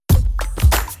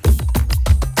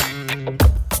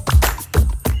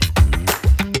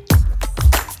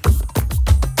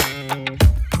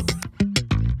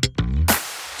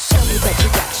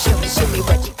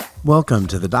Welcome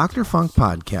to the Dr. Funk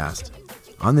Podcast.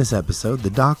 On this episode, the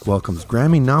Doc welcomes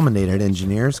Grammy-nominated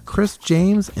engineers Chris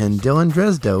James and Dylan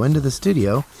Dresdow into the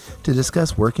studio to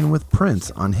discuss working with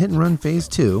Prince on Hit and Run Phase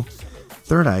 2,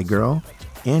 Third Eye Girl,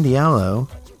 Andy Allo,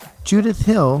 Judith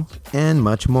Hill, and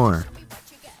much more.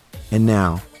 And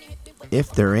now,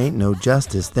 if there ain't no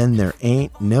justice, then there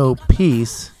ain't no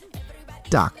peace.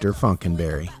 Dr.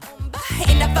 Funkenberry.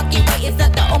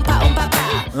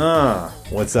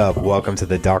 What's up? Welcome to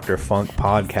the Dr. Funk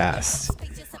Podcast.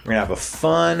 We're going to have a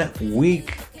fun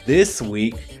week this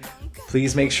week.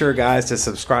 Please make sure, guys, to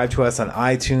subscribe to us on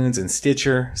iTunes and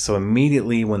Stitcher. So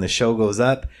immediately when the show goes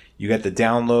up, you get the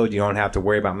download. You don't have to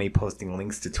worry about me posting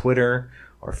links to Twitter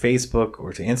or Facebook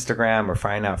or to Instagram or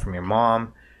finding out from your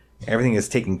mom. Everything is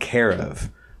taken care of.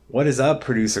 What is up,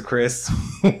 Producer Chris?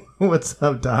 What's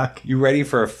up, Doc? You ready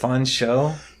for a fun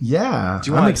show? Yeah,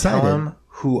 Do you want to tell them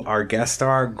who our guests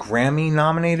are?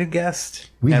 Grammy-nominated guest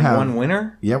and one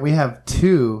winner? Yeah, we have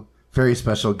two very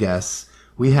special guests.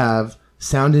 We have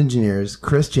sound engineers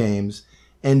Chris James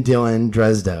and Dylan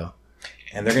Dresdow.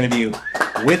 And they're going to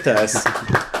be with us.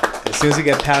 As soon as we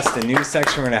get past the news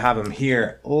section, we're going to have them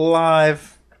here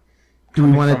live. Do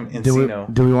we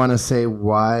want to say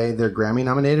why they're Grammy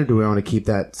nominated, or do we want to keep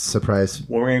that surprise?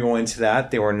 Well, we're going to go into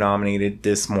that. They were nominated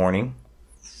this morning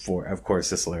for, of course,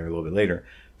 this will air a little bit later,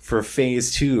 for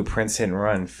Phase 2, Prince Hit and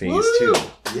Run Phase 2.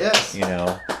 Yes. You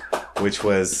know, which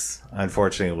was,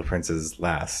 unfortunately, Prince's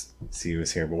last he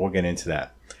was here, but we'll get into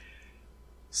that.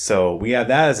 So we have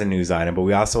that as a news item, but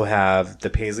we also have the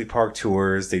Paisley Park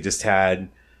tours. They just had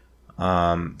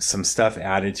some stuff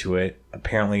added to it.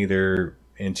 Apparently,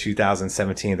 in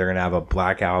 2017, they're going to have a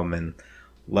Black Album and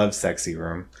Love Sexy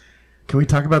room. Can we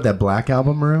talk about that Black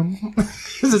Album room?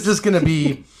 Is it just going to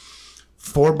be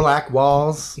 4 black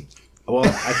walls? Well,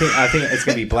 I think it's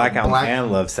going to be Black Album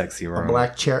and Love Sexy room. A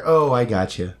black chair. Oh, I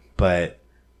got you. But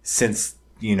since,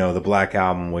 the Black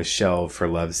Album was shelved for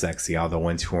Love Sexy, although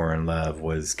When Two Were in Love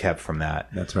was kept from that.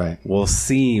 That's right. We'll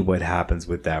see what happens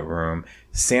with that room.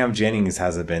 Sam Jennings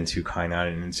hasn't been too kind on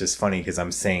it, and it's just funny because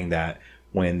I'm saying that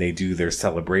when they do their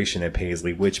celebration at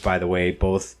Paisley, which, by the way,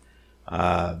 both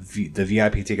the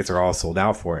VIP tickets are all sold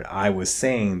out for it. I was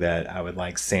saying that I would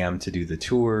like Sam to do the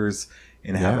tours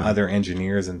and have other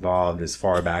engineers involved as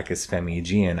far back as Femi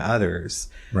G and others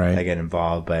that get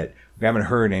involved, but we haven't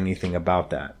heard anything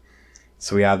about that.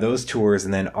 So we have those tours,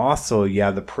 and then also you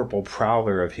have the Purple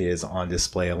Prowler of his on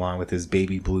display along with his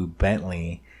Baby Blue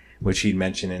Bentley, which he'd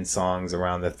mentioned in songs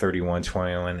around the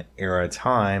 3121 era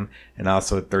time, and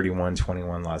also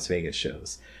 3121 Las Vegas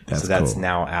shows. That's cool.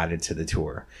 Now added to the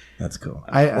tour. That's cool.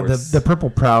 The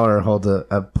Purple Prowler holds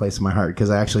a place in my heart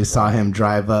because I actually saw him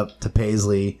drive up to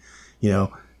Paisley,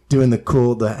 doing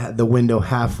the window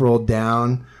half rolled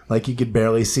down, like you could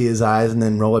barely see his eyes, and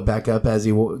then roll it back up as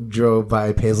he drove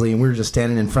by Paisley, and we were just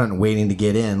standing in front waiting to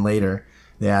get in later.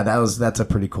 Yeah, that's a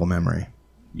pretty cool memory.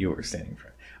 You were standing in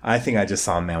front. I think I just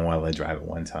saw Manuela drive it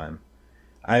one time.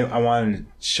 I wanted to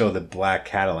show the black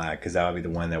Cadillac because that would be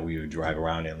the one that we would drive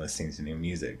around in listening to new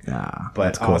music.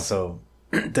 But cool. Also,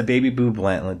 the Baby Blue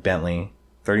Bentley,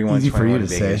 3121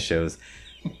 Vegas shows.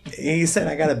 He said,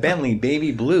 I got a Bentley,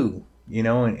 Baby Blue,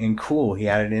 and cool. He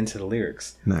added into the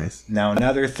lyrics. Nice. Now,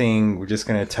 another thing we're just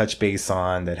going to touch base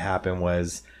on that happened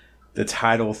was the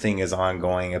title thing is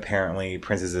ongoing. Apparently,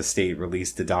 Prince's estate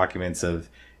released the documents of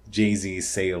Jay-Z's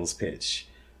sales pitch,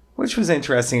 which was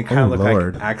interesting. It kind of looked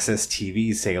like Access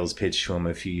TV's sales pitch to him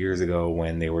a few years ago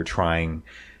when they were trying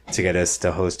to get us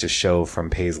to host a show from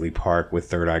Paisley Park with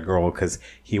Third Eye Girl, because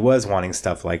he was wanting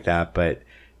stuff like that. But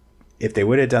if they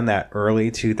would have done that early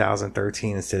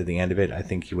 2013 instead of the end of it, I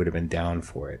think he would have been down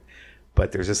for it.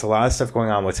 But there's just a lot of stuff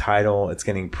going on with Tidal. It's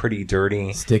getting pretty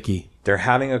dirty. Sticky. They're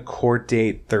having a court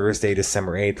date Thursday,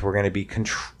 December 8th. We're going to be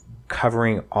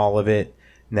covering all of it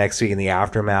next week in the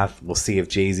aftermath. We'll see if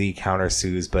Jay-Z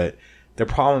countersues, but the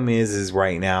problem is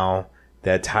right now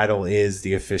that Tidal is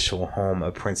the official home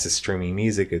of Prince's streaming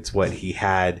music. It's what he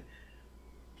had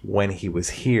when he was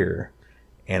here,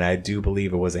 and I do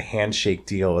believe it was a handshake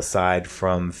deal aside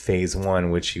from Phase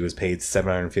 1, which he was paid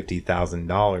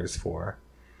 $750,000 for.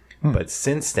 But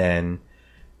since then,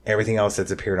 everything else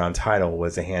that's appeared on Tidal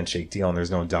was a handshake deal, and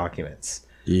there's no documents.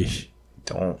 Yeesh.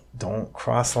 Don't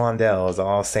cross Londell is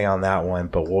all I'll say on that one,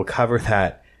 but we'll cover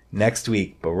that next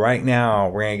week. But right now,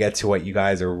 we're going to get to what you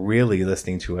guys are really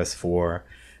listening to us for,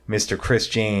 Mr. Chris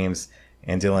James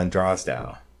and Dylan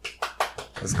Dresdow.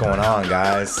 What's going on,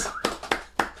 guys?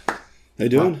 How you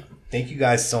doing? Well, thank you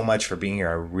guys so much for being here.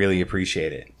 I really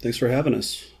appreciate it. Thanks for having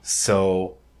us.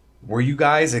 So, were you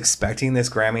guys expecting this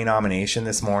Grammy nomination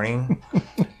this morning?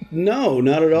 No,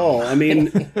 not at all. I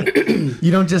mean,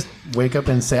 You don't just wake up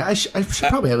and say, I should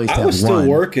probably at least have one. I was still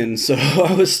working, so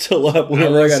I was still up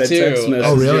whenever I got a text message.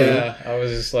 Oh, really? Yeah, I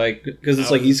was just like... Because it's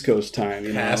like East Coast time,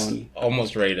 you know.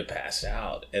 Almost ready to pass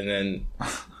out. And then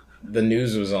the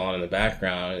news was on in the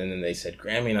background, and then they said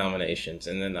Grammy nominations.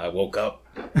 And then I woke up,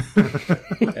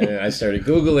 and then I started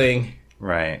Googling.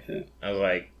 Right. I was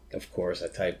like, of course, I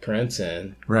typed Prince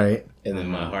in. Right. And then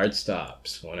my heart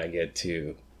stops when I get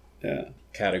to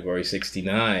category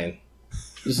 69.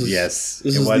 This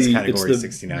was category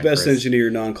 69. Best engineer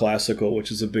non-classical,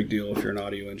 which is a big deal if you're an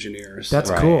audio engineer. So.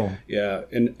 That's cool. Yeah,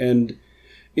 and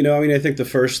you know, I mean, I think the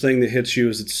first thing that hits you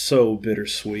is it's so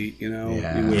bittersweet. You know,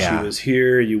 you wish he was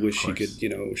here. You wish he could, you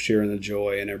know, share in the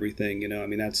joy and everything. You know, I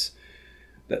mean, that's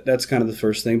kind of the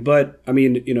first thing. But I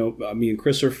mean, you know, me and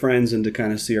Chris are friends, and to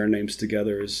kind of see our names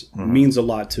together means a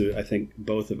lot to, I think,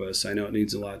 both of us. I know it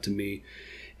means a lot to me,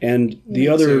 and the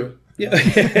other. Yeah,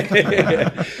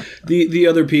 the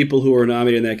other people who are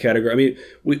nominated in that category. I mean,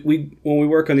 we when we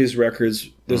work on these records,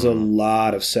 there's a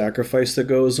lot of sacrifice that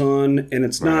goes on, and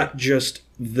it's not just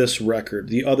this record.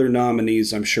 The other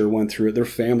nominees, I'm sure, went through it. Their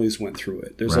families went through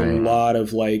it. There's a lot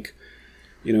of, like,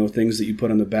 you know, things that you put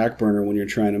on the back burner when you're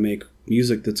trying to make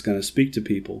music that's going to speak to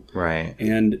people. Right.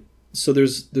 And so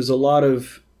there's a lot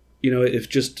of, you know, if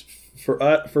just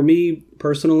for me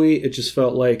personally, it just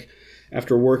felt like,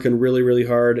 after working really, really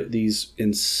hard, these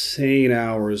insane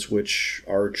hours, which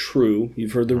are true.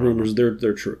 You've heard the rumors;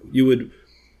 they're true. You would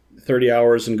 30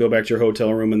 hours and go back to your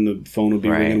hotel room, and the phone would be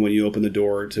ringing when you open the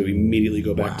door to immediately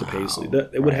go back to Paisley.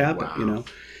 It would happen, you know.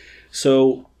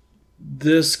 So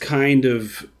this kind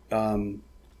of, I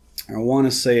want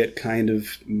to say, it kind of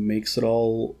makes it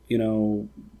all, you know,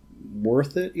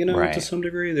 worth it, you know, to some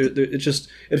degree.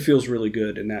 It feels really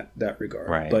good in that regard.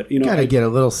 Right. But, you know, gotta get a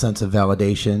little sense of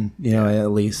validation, you know,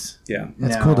 at least. Yeah.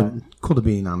 It's cool to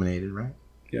be nominated, right?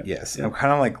 Yeah. Yes. Yeah. I'm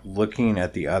kind of like looking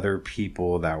at the other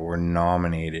people that were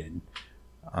nominated.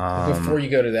 Before you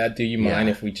go to that, do you mind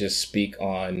if we just speak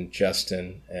on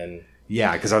Justin and...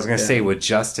 Yeah, because I was going to say, with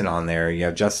Justin on there, you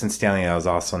have Justin Stanley that was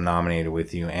also nominated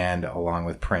with you, and along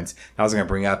with Prince. I was going to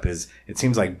bring up is, it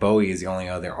seems like Bowie is the only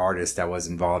other artist that was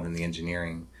involved in the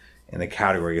engineering in the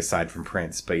category aside from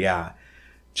Prince. But yeah,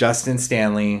 Justin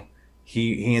Stanley,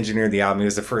 he engineered the album. He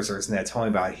was the first person that told me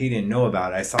about it. He didn't know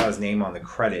about it. I saw his name on the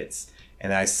credits,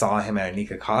 and I saw him at a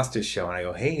Nika Costa's show, and I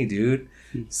go, "Hey, dude,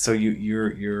 so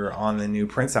you're on the new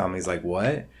Prince album?" He's like, "What?"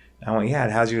 And I went, "Yeah,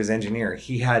 it has you as engineer."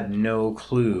 He had no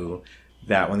clue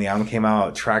that when the album came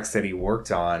out, tracks that he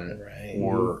worked on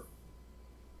were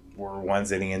ones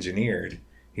that he engineered.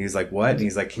 He was like, "What?" And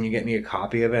he's like, "Can you get me a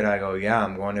copy of it?" I go, "Yeah,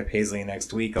 I'm going to Paisley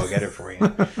next week. I'll get it for you."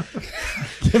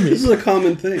 This is a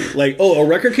common thing. Like, oh, a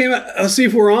record came out? I'll see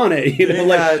if we're on it. You know,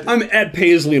 like, I'm at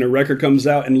Paisley and a record comes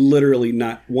out, and literally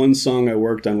not one song I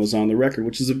worked on was on the record,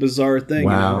 which is a bizarre thing.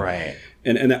 Wow. You know? Right.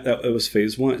 And that was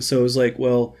phase one. So it was like,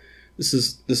 well, this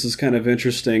is kind of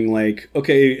interesting. Like,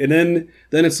 okay, and then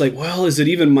it's like, well, is it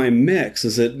even my mix?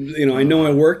 Is it, you know, I know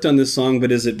I worked on this song,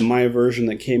 but is it my version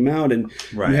that came out? And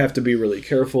you have to be really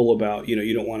careful about, you know,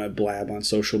 you don't want to blab on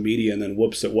social media and then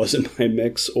whoops, it wasn't my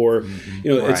mix. Or,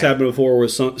 you know, it's happened before where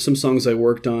some songs I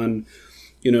worked on,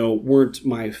 you know, weren't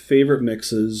my favorite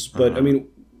mixes. But I mean,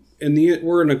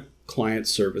 we're in a client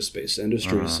service based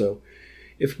industry, so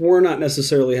if we're not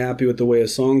necessarily happy with the way a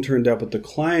song turned out, but the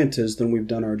client is, then we've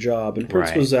done our job. And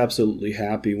Prince was absolutely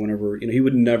happy whenever, you know, he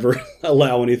would never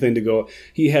allow anything to go.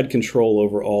 He had control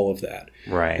over all of that.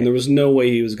 Right. And there was no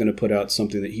way he was going to put out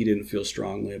something that he didn't feel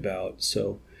strongly about.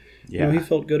 So, you know, he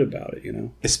felt good about it, you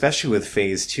know. Especially with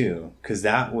Phase 2, because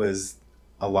that was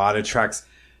a lot of tracks.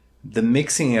 The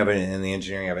mixing of it and the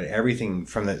engineering of it, everything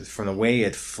from the way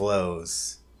it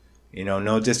flows. You know,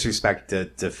 no disrespect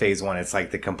to Phase 1. It's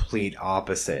like the complete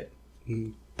opposite.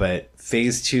 But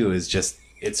Phase 2 is just,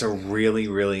 it's a really,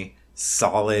 really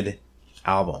solid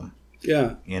album.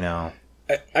 Yeah. You know?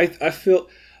 I feel,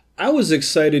 I was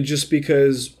excited just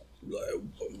because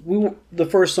the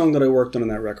first song that I worked on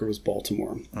that record was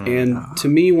Baltimore. And to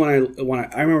me, when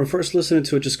I remember first listening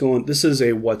to it, just going, this is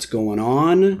a what's going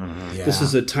on. This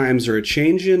is a times are a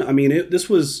changing. I mean, this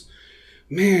was...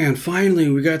 Man, finally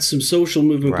we got some social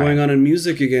movement going on in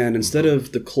music again, instead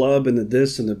of the club and the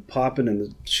this and the popping and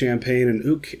the champagne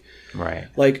and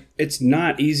like, it's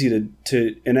not easy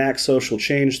to enact social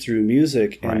change through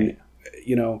music, and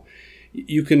you know,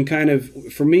 you can kind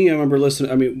of. For me, I remember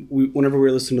listening. I mean, whenever we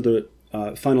were listening to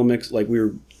the final mix, like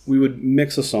we would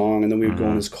mix a song and then we would go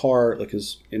in his car, like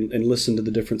and listen to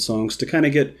the different songs to kind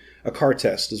of get a car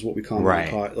test, is what we call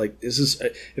it. Like,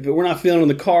 if we're not feeling it in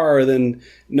the car, then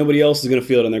nobody else is going to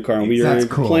feel it in their car. And we are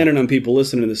planning on people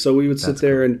listening to this. So we would sit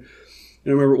there and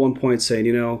And I remember at one point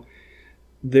saying,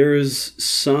 there's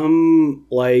some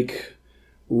like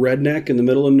redneck in the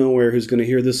middle of nowhere who's going to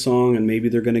hear this song, and maybe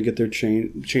they're going to get their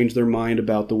change their mind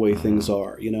about the way things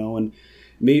are, and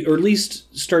or at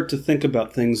least start to think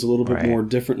about things a little bit more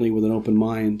differently with an open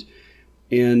mind,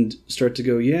 and start to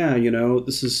go,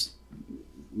 this is,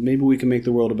 maybe we can make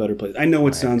the world a better place. I know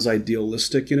it sounds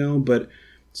idealistic, but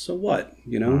so what,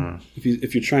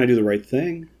 if you're trying to do the right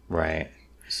thing. Right.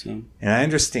 So. And I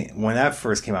understand when that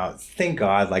first came out, thank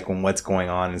God, like when What's Going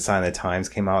On and Sign of the Times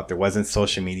came out, there wasn't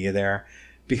social media there,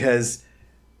 because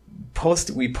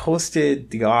we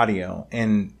posted the audio,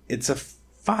 and it's a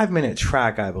 5-minute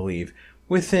track, I believe.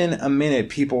 Within a minute,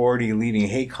 people were already leaving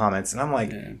hate comments, and I'm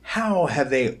like, how have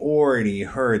they already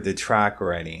heard the track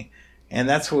already? And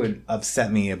that's what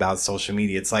upset me about social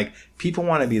media. It's like people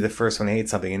want to be the first one to hate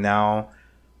something, and now,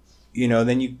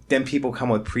 then people come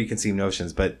with preconceived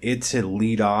notions. But it to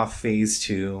lead off phase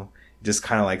 2 just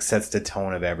kind of like sets the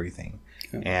tone of everything.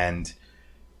 Yeah. And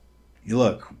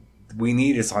look, we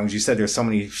needed songs. You said there's so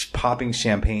many popping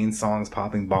champagne songs,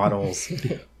 popping bottles.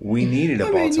 We needed a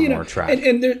Baltimore track.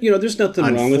 And there, there's nothing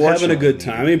wrong with having a good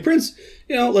time. I mean, Prince,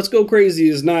 Let's Go Crazy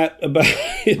is not about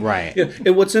right.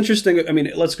 And what's interesting,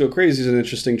 Let's Go Crazy is an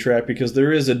interesting track because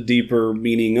there is a deeper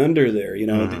meaning under there.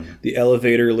 The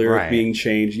elevator lyric being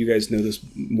changed. You guys know this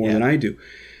more than I do,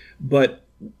 but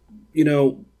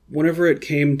whenever it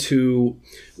came to,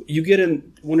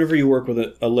 whenever you work with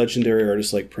a legendary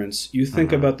artist like Prince, you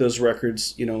think about those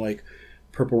records, like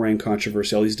Purple Rain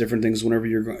Controversy, all these different things. Whenever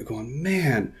you're going,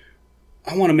 man,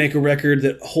 I want to make a record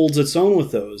that holds its own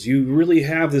with those. You really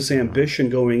have this ambition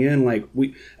going in, like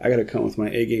I got to come with my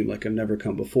A game like I've never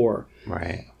come before.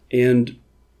 Right. And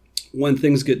when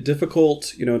things get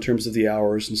difficult, in terms of the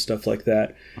hours and stuff like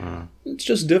that, it's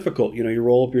just difficult. You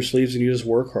roll up your sleeves and you just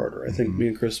work harder. I think me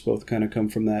and Chris both kind of come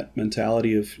from that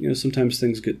mentality of, sometimes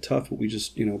things get tough, but we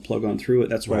just, plug on through it.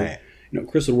 That's why,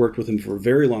 Chris had worked with him for a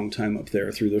very long time up there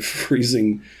through the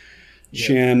freezing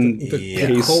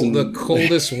the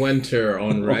coldest winter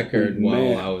on record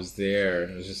while I was there.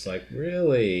 It was just like,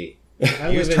 really?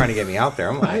 He was trying to get me out there.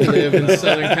 I'm like, I live in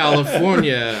Southern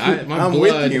California. My I'm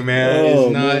blood with you, man.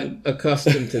 is not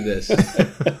accustomed to this.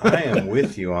 I am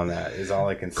with you on that, is all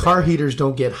I can say. Car heaters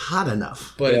don't get hot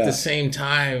enough. But at the same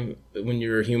time, when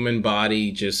your human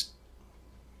body just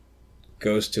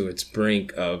goes to its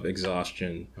brink of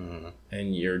exhaustion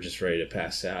and you're just ready to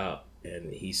pass out,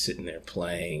 and he's sitting there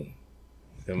playing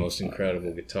the most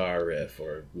incredible guitar riff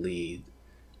or lead,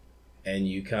 and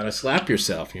you kind of slap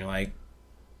yourself and you're like,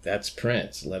 that's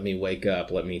Prince. Let me wake up.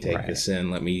 Let me take this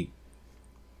in. Let me...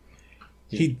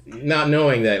 Not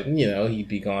knowing that, he'd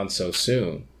be gone so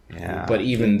soon. Yeah. But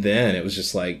even then, it was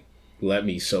just like, let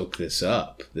me soak this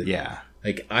up.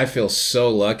 Like, I feel so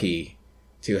lucky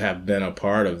to have been a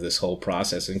part of this whole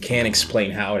process and can't explain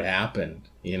how it happened,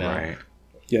 Right.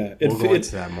 Yeah. We'll go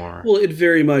into that more. Well, it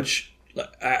very much...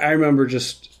 I remember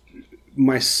just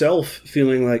myself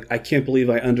feeling like I can't believe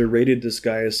I underrated this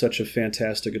guy as such a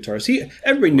fantastic guitarist.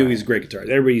 Everybody knew he's a great guitarist.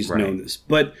 Everybody's known this,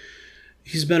 but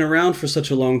he's been around for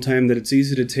such a long time that it's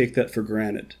easy to take that for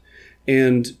granted.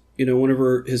 And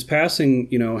whenever his passing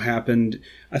happened,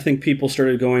 I think people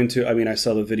started going to. I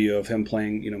saw the video of him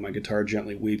playing. My guitar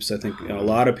gently weeps. I think a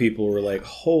lot of people were like,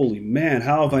 "Holy man,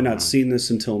 how have I not seen this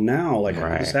until now? Like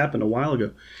this happened a while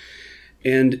ago."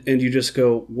 And you just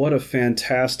go, what a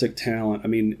fantastic talent.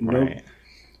 He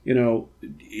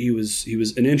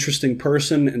was an interesting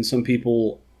person, and some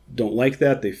people don't like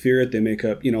that. They fear it. They make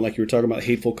up, like you were talking about,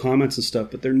 hateful comments and stuff,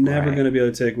 but they're never going to be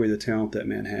able to take away the talent that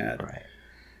man had. Right.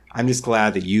 I'm just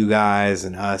glad that you guys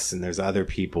and us and there's other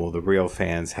people, the real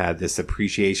fans, had this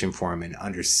appreciation for him and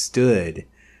understood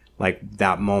like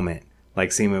that moment.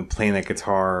 Like seeing him playing that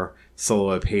guitar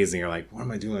solo at Paisley, you're like, what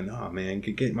am I doing? Oh man,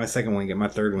 get my second one, get my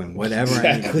third one, whatever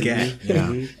I need to get.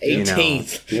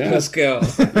 18th. Let's go.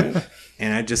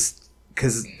 And I just,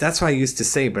 because that's what I used to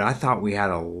say, but I thought we had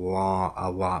a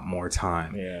lot more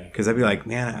time. Yeah. Because I'd be like,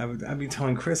 man, I'd be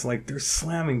telling Chris, like, they're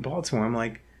slamming Baltimore. I'm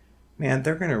like, man,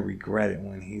 they're going to regret it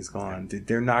when he's gone.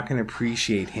 They're not going to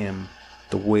appreciate him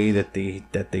the way that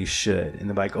they should. And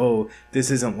they're like, oh, this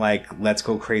isn't like Let's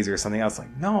Go Crazy or something else.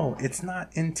 Like, no, it's not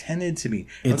intended to be.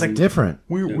 It's like different.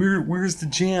 Where's the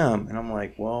jam? And I'm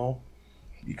like, well,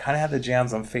 you kind of had the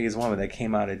jams on phase 1, but that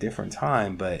came out at a different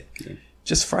time. But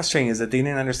just frustrating is that they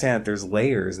didn't understand that there's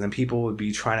layers, and then people would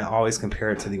be trying to always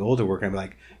compare it to the older work, and I'd be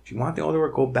like, if you want the older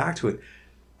work, go back to it.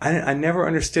 I never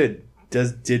understood.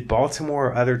 Did Baltimore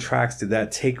or other tracks, did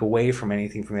that take away from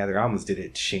anything from the other albums? Did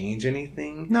it change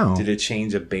anything? No. Did it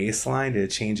change a bass line? Did it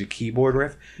change a keyboard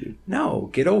riff? No,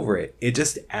 get over it. It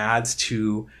just adds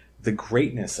to the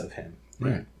greatness of him.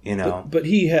 Right. You know, but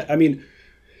he had. I mean,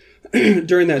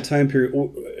 during that time period,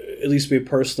 at least me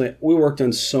personally, we worked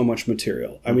on so much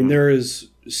material. I mean, there is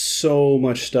so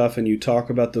much stuff, and you talk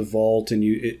about the vault, and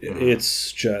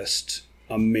it's just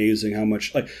amazing how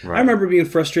much. Like, I remember being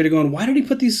frustrated, going, "Why did he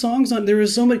put these songs on? There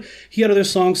was so many. He had other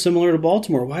songs similar to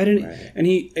Baltimore. Why didn't?" And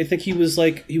I think he was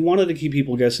like, he wanted to keep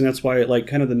people guessing. That's why, like,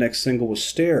 kind of the next single was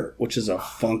 "Stare," which is a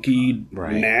funky,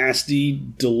 nasty,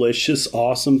 delicious,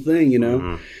 awesome thing, you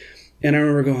know. And I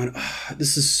remember going,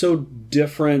 "This is so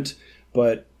different."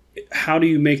 But how do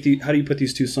you put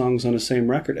these two songs on the same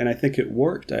record? And I think it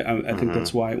worked. I think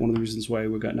that's why, one of the reasons why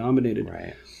we got nominated.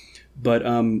 Right. But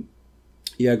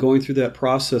yeah, going through that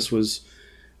process was,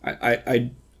 I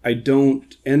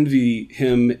don't envy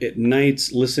him at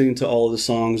nights listening to all of the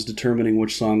songs, determining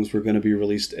which songs were going to be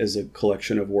released as a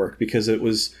collection of work, because there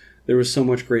was so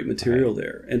much great material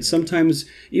there. And sometimes,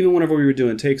 even whenever we were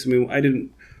doing takes, I mean, I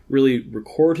didn't really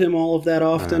record him all of that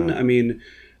often. I mean,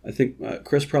 I think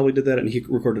Chris probably did that, and he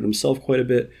recorded himself quite a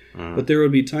bit. But there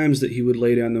would be times that he would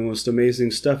lay down the most amazing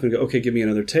stuff and go, "Okay, give me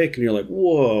another take." And you're like,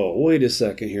 "Whoa, wait a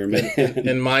second here, man."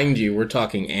 And mind you, we're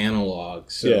talking analog,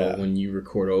 so when you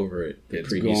record over it, the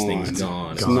previous gone. thing's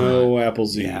gone. It's no Apple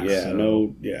Z.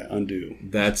 So Undo.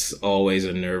 That's always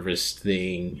a nervous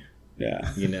thing.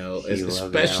 Yeah. You know, You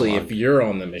love especially analog. if you're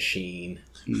on the machine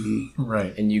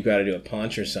Right. and you got to do a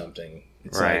punch or something.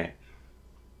 It's Right.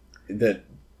 like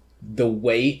the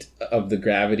weight of the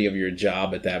gravity of your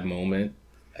job at that moment,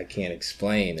 I can't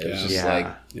explain. It was just like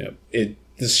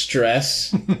the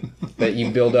stress that you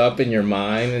build up in your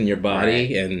mind and your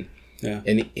body, and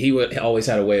he always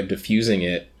had a way of diffusing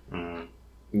it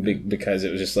because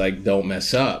it was just like, don't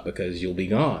mess up because you'll be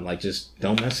gone. Like, just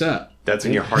don't mess up. That's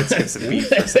when your heart skips a beat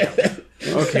for a second.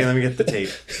 Okay, let me get the tape.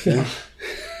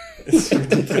 It's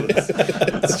ridiculous.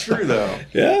 It's true though.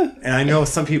 Yeah. And I know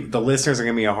some people, the listeners, are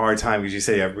gonna be a hard time because you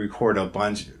say he recorded a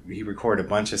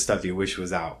bunch of stuff you wish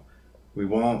was out. We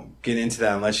won't get into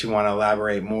that unless you want to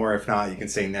elaborate more. If not, you can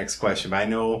say next question. But I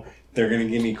know they're gonna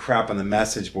give me crap on the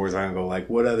message boards. I'm gonna go like,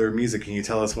 what other music? Can you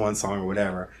tell us one song or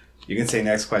whatever? You can say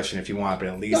next question if you want, but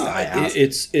at least I asked.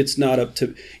 It's not up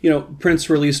to, Prince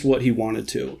released what he wanted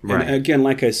to. Right. And again,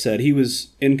 like I said, he was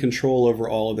in control over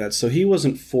all of that. So he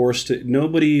wasn't forced to,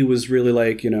 nobody was really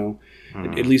like,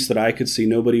 at least that I could see,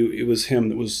 nobody, it was him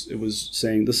that was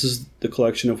saying, this is the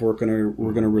collection of we're going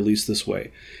to release this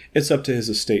way. It's up to his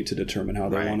estate to determine how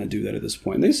they want to do that at this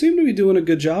point. And they seem to be doing a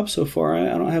good job so far.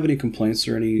 I don't have any complaints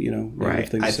or any, Right.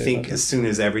 things to I say think about as soon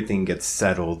as everything gets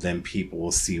settled, then people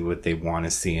will see what they want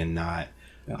to see and not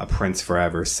a Prince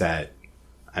Forever set.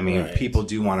 I mean, people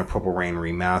do want a Purple Rain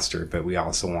remastered, but we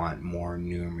also want more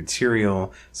new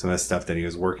material. Some of the stuff that he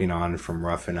was working on, from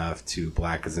Rough Enough to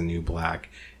Black is the New Black,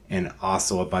 and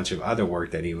also a bunch of other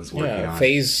work that he was working on.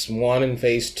 Phase 1 and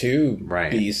Phase 2 Right.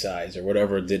 B-sides or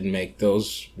whatever didn't make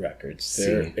those records.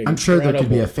 They're I'm sure there could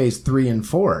be a incredible. phase 3 and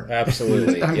 4.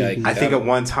 Absolutely. I think at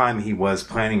one time he was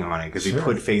planning on it because he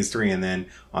put Phase 3, and then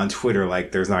on Twitter,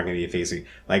 like, there's not going to be a Phase 3.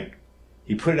 Like,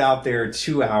 he put it out there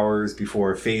 2 hours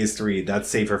before Phase 3. That's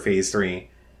safe for Phase 3.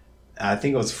 I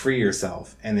think it was Free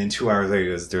Yourself. And then 2 hours later, he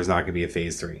goes, there's not going to be a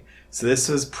Phase 3. So this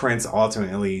was Prince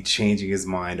ultimately changing his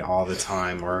mind all the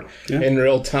time, or in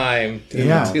real time to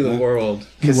the world.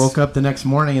 He woke up the next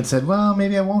morning and said, well,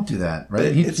 maybe I won't do that,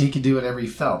 right? But He could do whatever he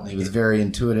felt. He was very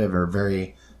intuitive or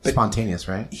very spontaneous,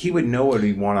 right? he would know what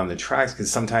he'd want on the tracks, because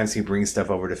sometimes he brings stuff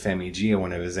over to Femi Gia,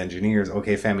 one of his engineers.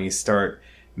 Okay, Femi, start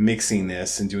mixing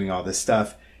this and doing all this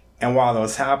stuff. And while that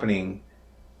was happening,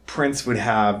 Prince would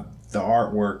have the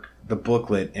artwork, the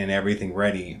booklet, and everything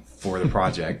ready for the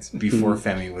project before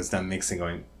Femi was done mixing,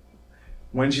 going,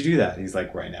 when did you do that? He's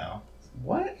like, right now.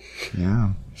 What?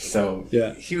 Yeah. So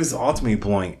he was ultimately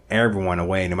blowing everyone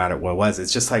away no matter what it was.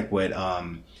 It's just like what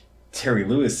Terry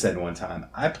Lewis said one time.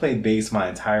 I played bass my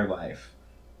entire life,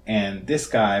 and this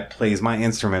guy plays my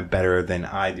instrument better than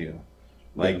I do.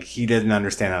 Like, he didn't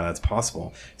understand how that's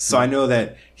possible. So I know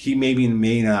that he may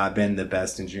not have been the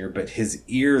best engineer, but his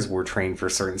ears were trained for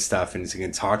certain stuff, and so he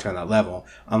can talk to on that level.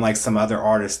 Unlike some other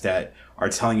artists that are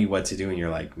telling you what to do, and you're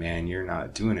like, man, you're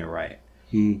not doing it right.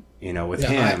 With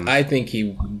him. I think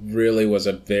he really was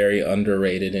a very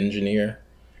underrated engineer.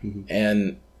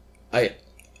 And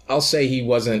I'll say he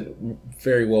wasn't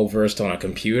very well versed on a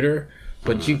computer,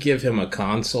 but you give him a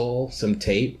console, some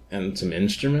tape, and some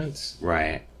instruments.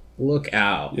 Right. Look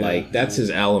out. That's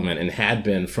his element, and had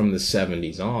been from the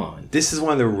 70s on. This is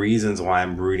one of the reasons why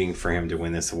I'm rooting for him to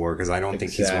win this award, because I don't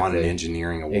think he's won an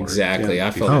engineering award. Exactly.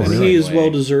 I felt Oh, the really? He same is way. well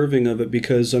deserving of it,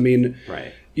 because, I mean,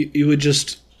 Right. you would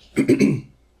just,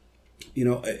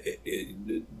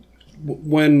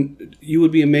 when you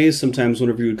would be amazed sometimes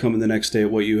whenever you would come in the next day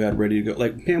at what you had ready to go.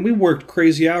 Like, man, we worked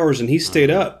crazy hours and he stayed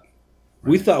up.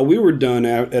 Right. We thought we were done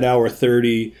at hour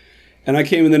 30, and I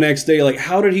came in the next day like,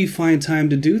 how did he find time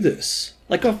to do this?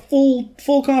 Like a full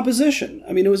composition.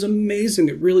 I mean, it was amazing.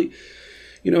 It really,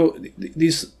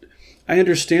 these. I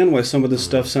understand why some of this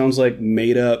stuff sounds like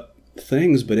made up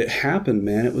things, but it happened,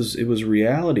 man. It was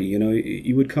reality.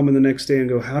 You would come in the next day and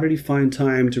go, how did he find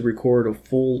time to record a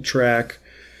full track?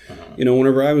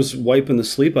 Whenever I was wiping the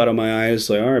sleep out of my eyes,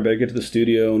 like, all right, better get to the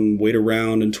studio and wait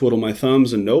around and twiddle my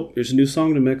thumbs, and nope, there's a new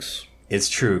song to mix. It's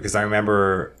true, because I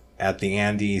remember at the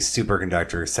Andy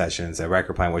Superconductor sessions at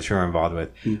Record Plant, which you were involved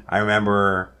with, I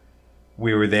remember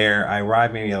we were there. I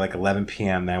arrived maybe at like 11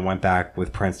 p.m. Then I went back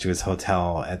with Prince to his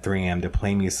hotel at 3 a.m. to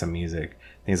play me some music.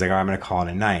 And he's like, all right, I'm going to call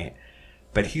it a night.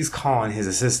 But he's calling his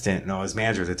assistant, his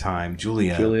manager at the time,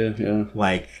 Julia, yeah,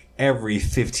 like every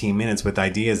 15 minutes with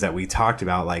ideas that we talked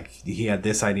about. Like, he had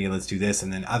this idea, let's do this,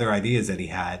 and then other ideas that he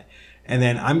had. And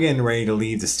then I'm getting ready to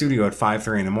leave the studio at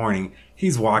 5:30 in the morning.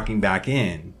 He's walking back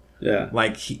in. Yeah.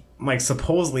 Like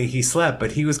supposedly he slept,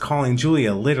 but he was calling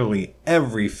Julia literally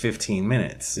every 15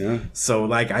 minutes. Yeah. So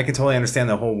like I can totally understand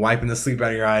the whole wiping the sleep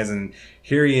out of your eyes, and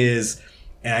here he is,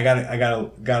 and I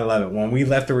gotta love it. When we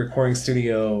left the recording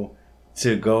studio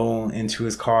to go into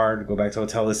his car to go back to the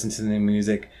hotel, listen to the new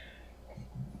music,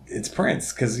 it's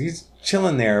Prince, because he's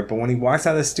chilling there. But when he walks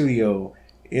out of the studio,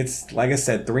 it's like I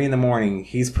said, 3 a.m.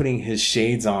 He's putting his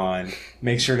shades on,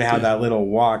 make sure to have that little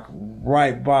walk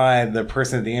right by the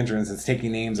person at the entrance that's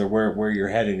taking names or where you're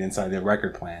headed inside the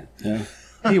record plant. Yeah.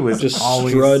 He was just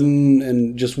always strutting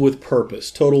and just with purpose,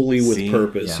 totally with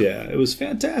purpose. Yeah, it was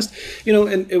fantastic.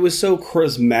 And it was so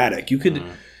charismatic.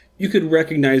 You could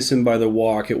recognize him by the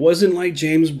walk. It wasn't like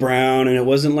James Brown, and it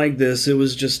wasn't like this. It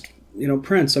was just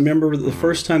Prince. I remember the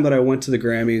first time that I went to the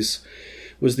Grammys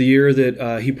was the year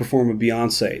that he performed with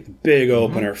Beyonce. The big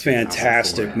opener.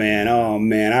 Fantastic, man. Oh,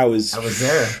 man. I was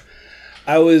there.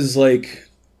 I was like,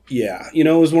 yeah. It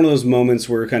was one of those moments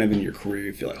where kind of in your career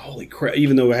you feel like, holy crap,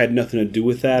 even though it had nothing to do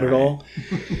with that at all.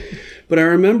 But I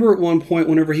remember at one point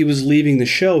whenever he was leaving the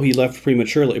show, he left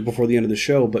prematurely before the end of the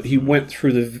show, but he went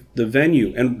through the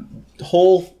venue, and the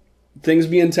whole thing's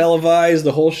being televised,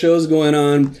 the whole show's going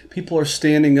on. People are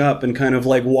standing up and kind of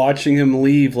like watching him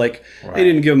leave. Like they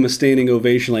didn't give him a standing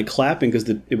ovation, like clapping because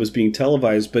it was being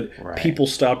televised, but people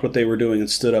stopped what they were doing and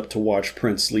stood up to watch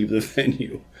Prince leave the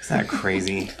venue. Isn't that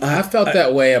crazy? I felt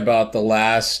that way about the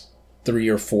last 3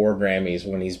 or 4 Grammys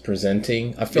when he's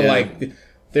presenting. I feel like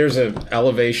there's an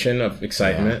elevation of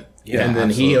excitement, and then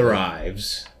he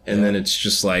arrives, and then it's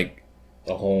just like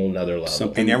a whole nother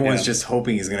level. And everyone's just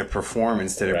hoping he's going to perform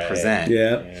instead of present.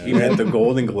 Yeah. Even at the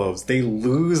Golden Globes, they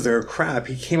lose their crap.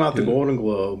 He came out the Golden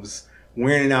Globes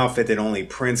wearing an outfit that only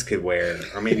Prince could wear,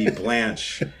 or maybe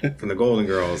Blanche from the Golden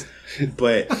Girls.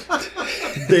 But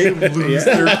they lose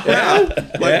their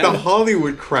crap. Like the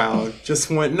Hollywood crowd just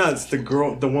went nuts. The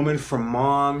woman from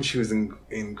Mom, she was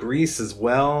in Greece as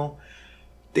well.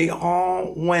 They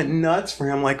all went nuts for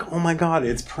him, like, oh my God,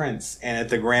 it's Prince. And at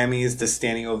the Grammys, the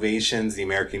standing ovations, the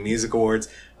American Music Awards,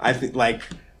 I think, like,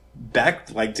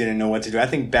 Beck, like, didn't know what to do. I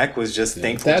think Beck was just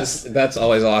thankful. That's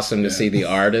always awesome to see the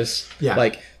artist. Yeah.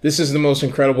 Like, this is the most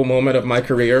incredible moment of my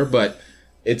career, but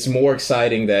it's more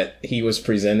exciting that he was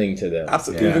presenting to them.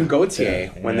 Absolutely. Even Gautier,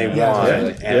 when they won.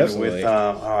 And with,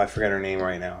 I forget her name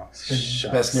right now.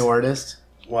 Best New Artist?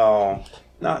 Well...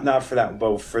 Not for that,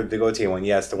 but for the Gautier one,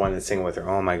 yes, the one that's singing with her.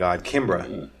 Oh my God,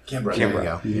 Kimbra. Kimbra. There you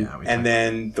go. Yeah, and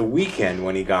then The Weeknd,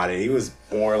 when he got it, he was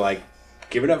more like,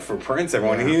 give it up for Prince,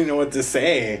 everyone. He didn't know what to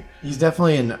say. He's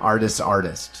definitely an artist,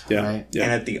 right? Yeah.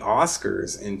 And at the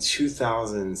Oscars in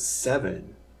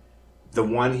 2007, the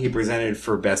one he presented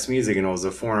for Best Music, and it was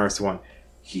a foreign artist one,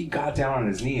 he got down on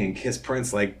his knee and kissed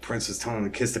Prince like Prince was telling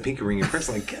him to kiss the pinky ring, and Prince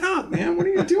was like, get up, man, what are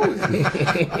you doing?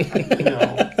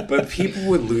 But people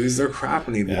would lose their crap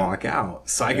when he'd walk out.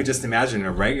 So I could just imagine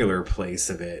a regular place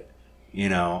of it.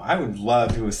 I would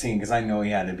love to have seen, because I know he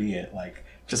had to be it, like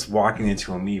just walking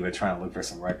into Amoeba trying to look for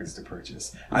some records to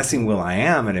purchase. I've seen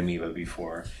will.i.am at Amoeba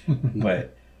before,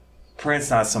 but Prince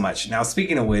not so much. Now,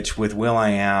 speaking of which, with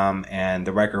will.i.am and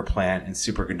the Record Plant and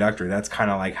Superconductor, that's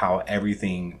kind of like how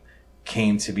everything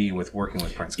came to be with working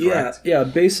with Prince, correct? Yeah.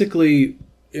 Basically,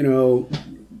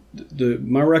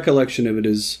 my recollection of it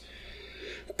is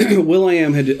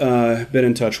will.i.am had been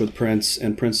in touch with Prince,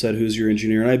 and Prince said, "Who's your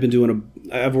engineer?" And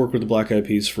I've worked with the Black Eyed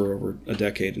Peas for over a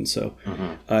decade, and so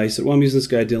he said, "Well, I'm using this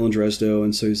guy Dylan Dresdow,"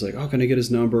 and so he's like, "Oh, can I get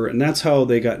his number?" And that's how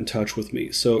they got in touch with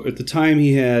me. So at the time,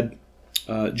 he had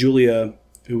Julia,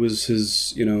 who was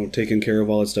his, taking care of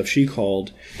all that stuff. She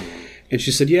called. And she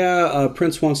said, yeah,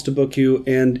 Prince wants to book you.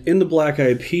 And in the Black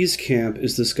Eyed Peas camp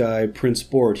is this guy, Prince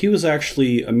Board. He was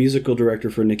actually a musical director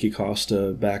for Nikki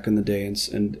Costa back in the day,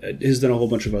 and has done a whole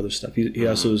bunch of other stuff. He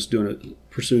also is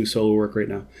pursuing solo work right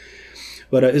now.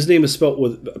 But his name is spelled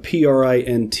with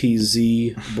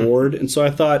Printz Board. And so I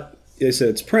thought, they said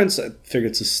it's Prince. I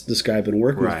figured it's this guy I've been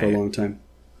working with for a long time.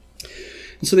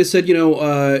 And so they said,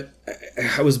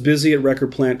 I was busy at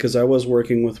Record Plant because I was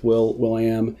working with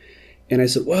Will.i.am. And I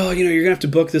said, well, you're going to have to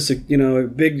book this, a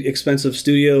big, expensive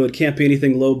studio. It can't be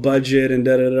anything low budget and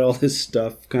all this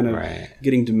stuff, kind of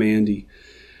getting demandy.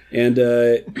 And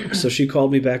so she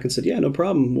called me back and said, yeah, no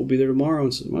problem. We'll be there tomorrow.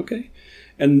 And I said, okay.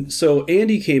 And so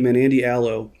Andy came in, Andy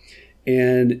Allo,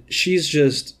 and she's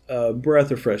just a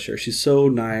breath of fresh air. She's so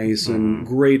nice and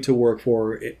great to work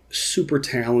for, super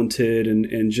talented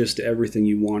and just everything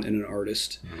you want in an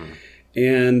artist.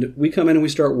 And we come in and we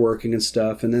start working and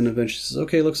stuff, and then eventually she says,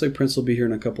 okay, looks like Prince will be here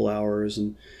in a couple hours.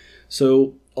 And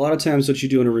so a lot of times what you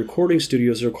do in a recording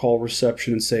studio is they'll call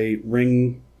reception and say,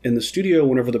 ring in the studio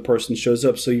whenever the person shows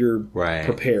up, so you're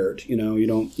prepared.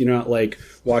 You're not like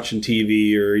watching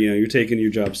TV or, you're taking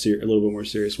your job a little bit more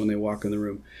serious when they walk in the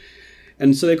room.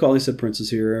 And so they call, they said, Prince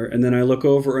is here. And then I look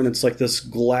over, and it's like this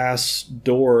glass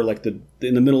door, like in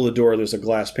the middle of the door, there's a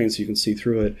glass pane so you can see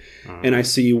through it. And I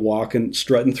see you walking,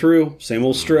 strutting through, same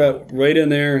old strut, right in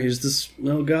there. He's this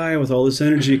little guy with all this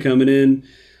energy coming in.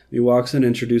 He walks in,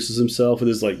 introduces himself with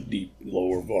his like deep,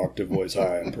 lower octave voice.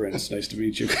 Hi, I'm Prince. Nice to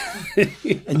meet you.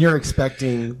 And you're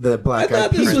expecting the Black Eyed Peas. I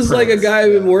thought this was like a guy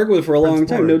I've been working with for a long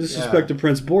time. No disrespect to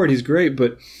Prince Board. He's great,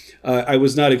 but I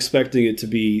was not expecting it to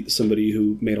be somebody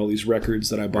who made all these records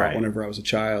that I bought whenever I was a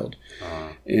child.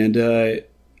 And I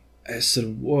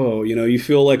said, whoa, you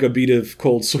feel like a bead of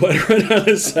cold sweat right on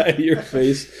the side of your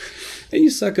face. And you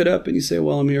suck it up and you say,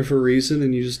 well, I'm here for a reason.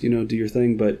 And you just, do your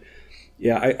thing. But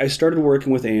yeah, I started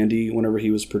working with Andy whenever he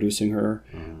was producing her.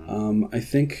 I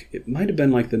think it might have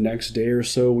been like the next day or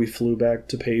so we flew back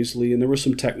to Paisley, and there were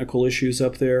some technical issues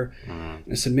up there.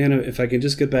 I said, man, if I can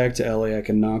just get back to LA, I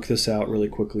can knock this out really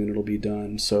quickly and it'll be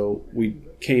done. So we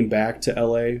came back to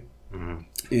LA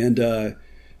and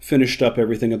finished up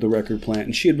everything at the Record Plant.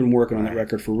 And she had been working on that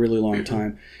record for a really long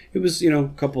time. It was,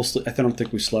 a couple, I don't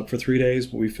think we slept for 3 days,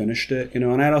 but we finished it, and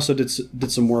I also did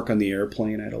some work on the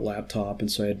airplane. I had a laptop,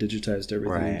 and so I had digitized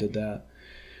everything and did that.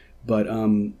 But,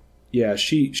 yeah,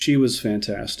 she was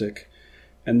fantastic.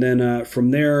 And then from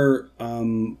there,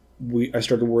 I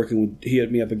started working with, he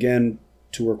hit me up again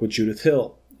to work with Judith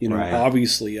Hill.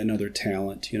 Obviously another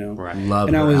talent, Love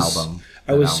and her album.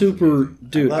 I was super,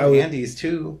 dude. I love Andy's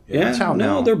too. Yeah,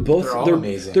 they're both all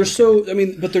amazing. They're so,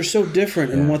 but they're so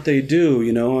different in what they do.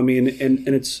 And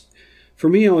it's, for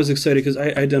me, I was excited because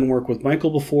I'd done work with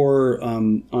Michael before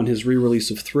on his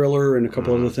re-release of Thriller and a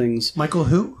couple other things. Michael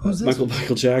who? Who's this?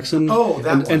 Michael Jackson. Oh,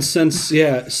 that one. And since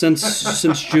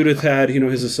Judith had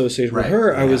his association with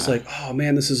her, I was like, oh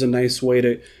man, this is a nice way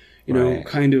to,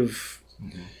 kind of.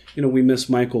 We miss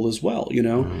Michael as well,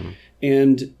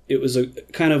 and it was a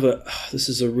kind of this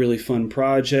is a really fun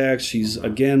project. She's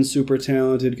again super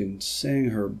talented, can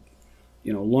sing her,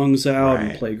 lungs out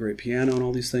and play great piano and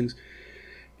all these things.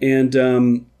 And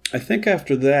I think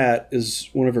after that is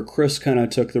whenever Chris kind of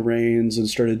took the reins and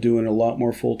started doing a lot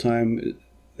more full time.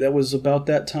 That was about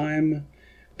that time.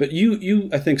 But you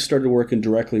I think started working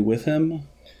directly with him.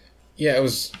 Yeah, it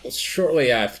was shortly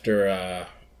after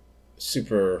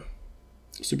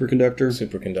Superconductor.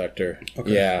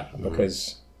 Okay. Yeah,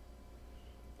 because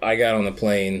I got on the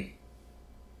plane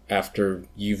after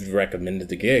you've recommended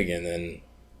the gig, and then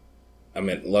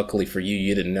luckily for you,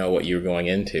 you didn't know what you were going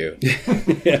into.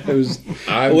 Yeah, I was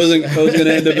going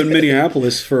to end up in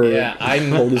Minneapolis for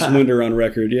coldest winter on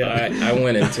record. Yeah, I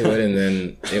went into it, and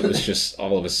then it was just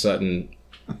all of a sudden,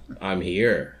 I'm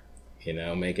here.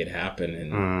 Make it happen,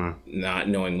 and not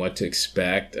knowing what to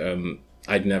expect.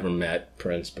 I'd never met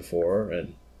Prince before,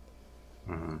 and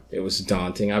it was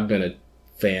daunting. I've been a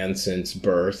fan since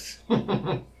birth,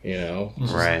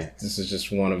 This is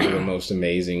just one of the most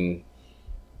amazing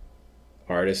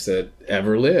artists that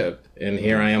ever lived. And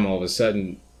here I am all of a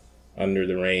sudden under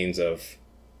the reins of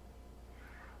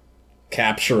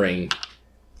capturing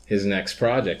his next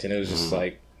project. And it was just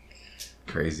like...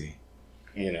 Crazy.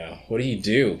 What do you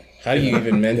do? How do you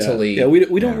even mentally... Yeah,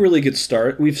 we don't really get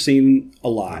started. We've seen a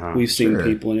lot. We've seen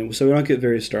people in it, so we don't get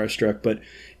very starstruck, but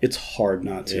it's hard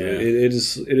not to. Yeah. It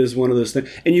is one of those things.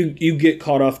 And you get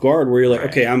caught off guard where you're like,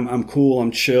 okay, I'm cool,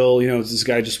 I'm chill, this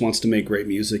guy just wants to make great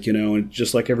music, and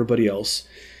just like everybody else.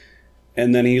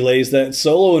 And then he lays that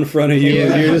solo in front of you,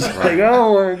 and you're just like,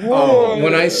 oh my God.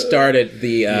 When I started,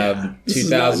 the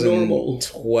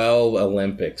 2012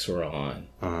 Olympics were on.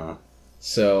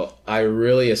 So I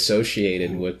really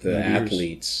associated with the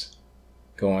athletes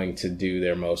going to do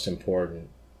their most important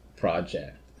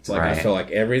project. It's like I felt like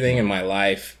everything in my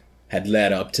life had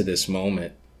led up to this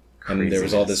moment. And there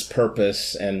was all this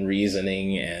purpose and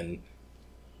reasoning and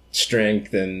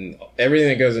strength and everything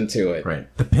that goes into it.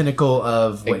 Right. The pinnacle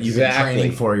of what you've been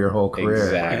training for your whole career.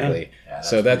 Exactly. Yeah,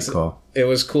 so that's cool. It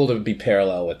was cool to be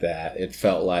parallel with that. It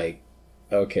felt like,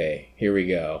 okay, here we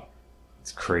go.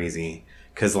 It's crazy.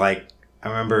 Because, like, I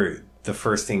remember the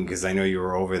first thing, because I know you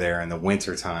were over there in the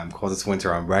winter time, coldest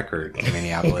winter on record in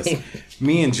Minneapolis.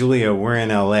 Me and Julia were in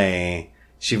LA.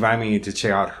 She invited me to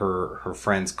check out her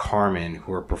friends Carmen,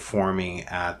 who are performing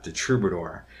at the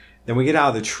Troubadour. Then we get out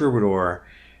of the Troubadour,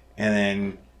 and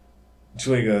then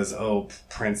Julia goes, "Oh,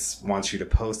 Prince wants you to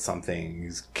post something.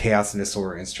 He's Chaos and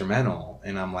Disorder instrumental."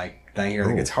 And I'm like, then I hear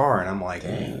the guitar, and I'm like,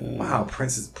 wow,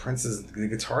 Prince's the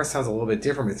guitar sounds a little bit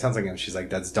different, but it sounds like him. She's like,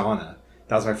 "That's Donna."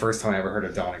 That was my first time I ever heard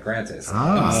of Donna Grantis.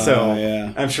 So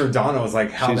I'm sure Donna was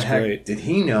like, how the heck did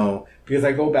he know? Because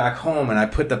I go back home and I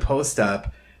put the post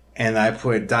up and I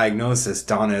put diagnosis,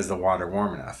 Donna, is the water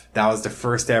warm enough? That was the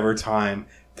first ever time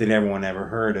that everyone ever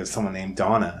heard of someone named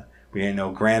Donna. We didn't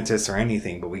know Grantis or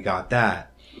anything, but we got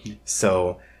that.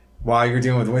 So while you're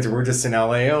dealing with winter, we're just in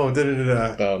LA. Oh,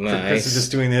 Oh, nice. Chris is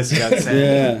just doing this. Got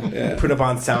sent, put up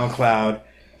on SoundCloud.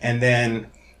 And then,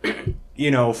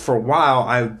 you know, for a while,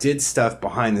 I did stuff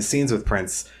behind the scenes with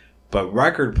Prince. But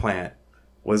Record Plant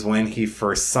was when he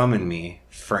first summoned me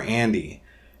for Andy.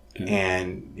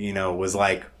 And, you know, was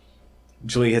like,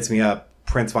 Julie hits me up.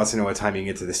 Prince wants to know what time you can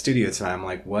get to the studio tonight. I'm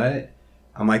like, what?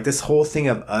 I'm like, this whole thing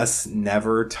of us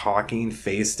never talking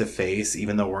face to face,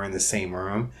 even though we're in the same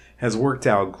room, has worked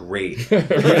out great for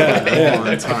a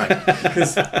long time.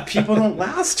 Because people don't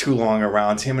last too long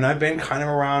around him, and I've been kind of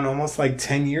around almost like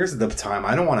 10 years at the time.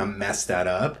 I don't want to mess that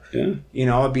up. Yeah. You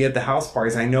know, I'd be at the house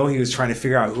parties. I know he was trying to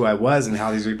figure out who I was and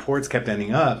how these reports kept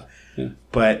ending up. Yeah.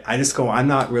 But I just go, I'm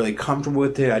not really comfortable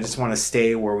with it. I just want to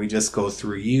stay where we just go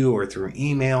through you or through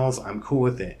emails. I'm cool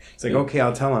with it. It's like, okay,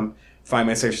 I'll tell him. 5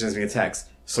 minutes later, she sends me a text.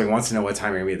 So he wants to know what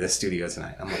time you're going to be at the studio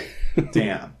tonight. I'm like,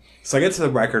 damn. So I get to the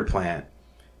Record Plant.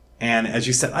 And as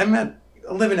you said, I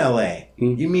live in LA.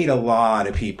 You meet a lot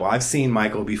of people. I've seen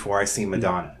Michael before. I've seen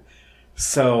Madonna.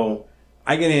 So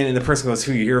I get in and the person goes,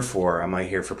 who are you here for? I'm like,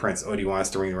 here for Prince. Oh, do you want us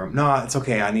to ring the room? No, it's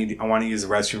okay. I want to use the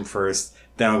restroom first.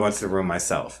 Then I'll go into the room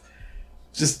myself.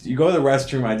 Just, you go to the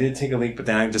restroom. I did take a leak, but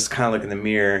then I just kind of look in the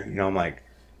mirror. You know, I'm like,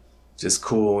 just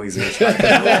cool. He's going to try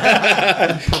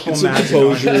to purple magic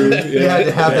composure. Yeah,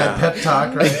 to have that pep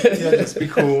talk, right? Yeah, just be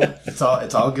cool. It's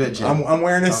all good, Jim. I'm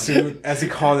wearing a suit, as he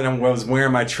called it. I was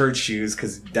wearing my church shoes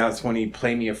because that's when he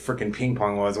played me a freaking ping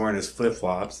pong while I was wearing his flip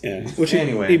flops. Yeah, which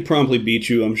anyway, he promptly beat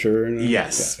you, I'm sure.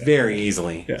 Yes, very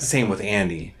easily. Yeah. Same with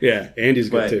Andy. Yeah, Andy's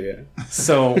good too. Yeah.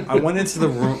 So I went into the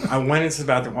room. I went into the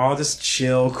bathroom. I'll just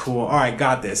chill, cool. All right,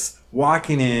 got this.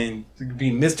 Walking in,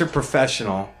 be Mr.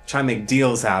 Professional, trying to make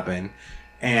deals happen.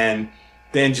 And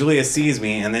then Julia sees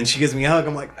me, and then she gives me a hug.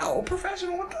 I'm like, oh,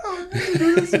 professional, what the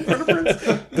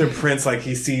hell? The Prince, like,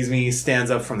 he sees me, he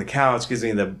stands up from the couch, gives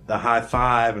me the high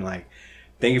five, and like,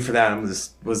 thank you for that. I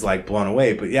was like blown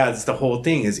away. But yeah, it's the whole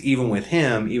thing is even with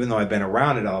him, even though I've been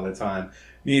around it all the time,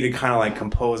 you need to kind of like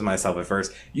compose myself at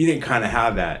first. You didn't kind of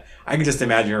have that. I can just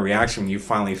imagine your reaction when you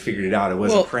finally figured it out. It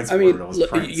wasn't Prince. It was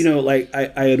Prince. You know, like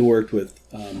I had worked with,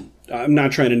 I'm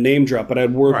not trying to name drop, but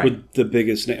I'd worked with the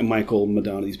biggest, Michael,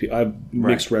 Madonna, these people. I've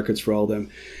mixed records for all of them.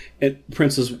 And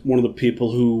Prince is one of the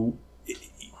people who,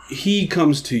 he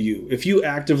comes to you. If you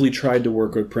actively tried to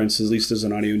work with Prince, at least as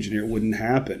an audio engineer, it wouldn't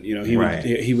happen. You know,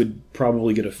 he would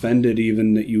probably get offended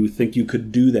even that you think you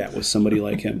could do that with somebody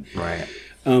like him. Right.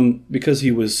 Because he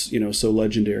was, you know, so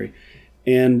legendary.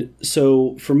 And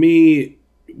so for me,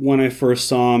 when I first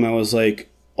saw him, I was like,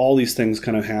 all these things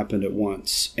kind of happened at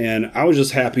once. And I was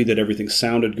just happy that everything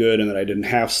sounded good and that I didn't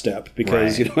half step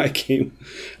because, you know,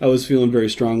 I was feeling very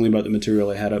strongly about the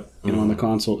material I had up, you know, on the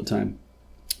console at the time.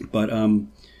 But,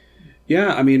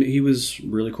 yeah, I mean, he was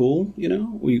really cool, you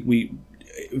know, we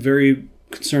very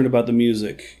concerned about the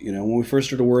music. You know, when we first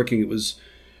started working, it was,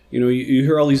 you know, you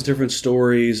hear all these different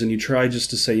stories and you try just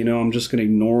to say, you know, I'm just going to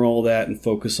ignore all that and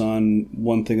focus on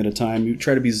one thing at a time. You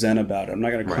try to be zen about it. I'm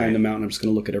not going to climb the mountain. I'm just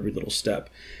going to look at every little step.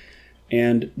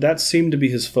 And that seemed to be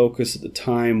his focus at the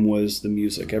time, was the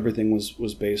music. Everything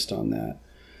was based on that.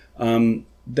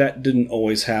 That didn't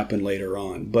always happen later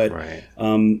on. But,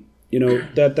 you know,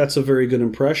 that's a very good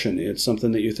impression. It's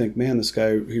something that you think, man, this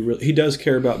guy, he does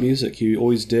care about music. He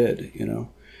always did, you know.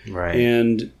 Right.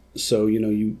 And so, you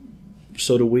know,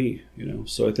 so do we, you know.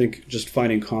 So I think just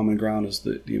finding common ground is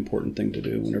the important thing to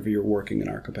do whenever you're working in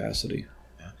our capacity.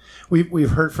 Yeah.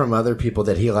 We've heard from other people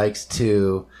that he likes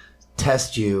to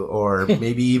test you or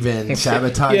maybe even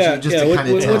sabotage you just to kind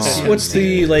of test you. What's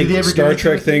the Star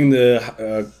Trek thing?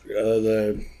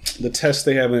 The test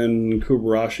they have in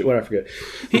Kubarashi, what I forget.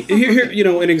 Here,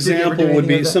 an example would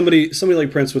be somebody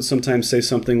like Prince would sometimes say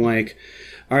something like,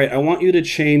 "All right, I want you to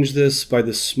change this by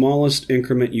the smallest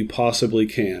increment you possibly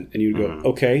can," and you'd go,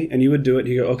 "Okay," and you would do it. And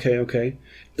you go, "Okay."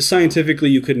 Scientifically,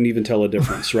 you couldn't even tell a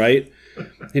difference, right?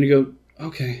 And you go,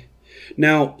 "Okay,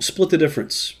 now split the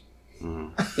difference."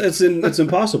 That's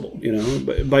impossible,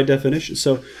 by definition.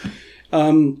 So,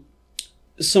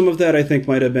 some of that I think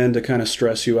might have been to kind of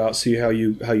stress you out, see how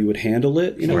you would handle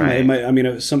it. Right.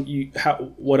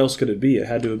 What else could it be? It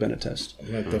had to have been a test.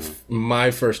 Like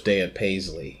my first day at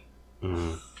Paisley,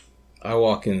 I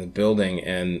walk in the building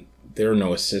and there are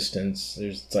no assistants.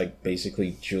 There's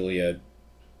basically Julia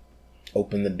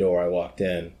opened the door. I walked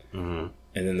in, and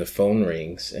then the phone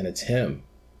rings and it's him,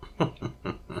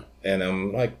 and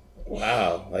I'm like,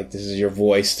 wow, this is your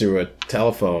voice through a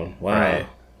telephone. Wow.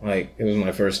 Right. It was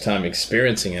my first time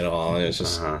experiencing it all, and it was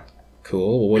just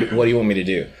cool. Well, what do you want me to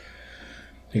do?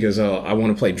 He goes, I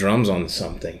want to play drums on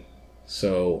something.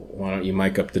 So why don't you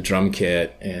mic up the drum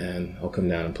kit, and I'll come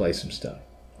down and play some stuff.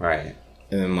 Right.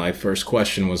 And then my first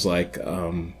question was well,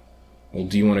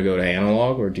 do you want to go to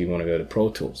analog or do you want to go to Pro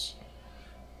Tools?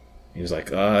 He was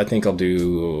like, I think I'll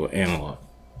do analog.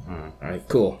 All right,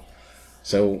 cool.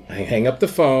 So I hang up the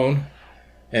phone,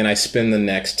 and I spend the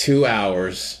next 2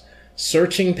 hours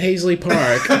searching Paisley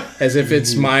Park as if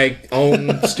it's my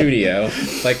own studio.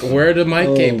 Where are the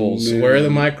mic cables? Where are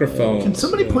the microphones? Can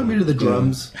somebody point me to the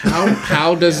drums?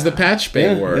 How does the patch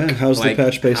bay work? Yeah. How's the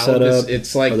patch bay set up?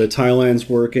 It's are the tie lines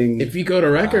working? If you go to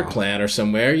Record Plant or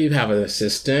somewhere, you have an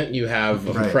assistant, you have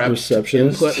a prep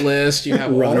receptionist, input list, you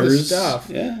have all this stuff.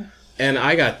 Yeah. And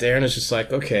I got there, and it's just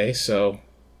okay, so,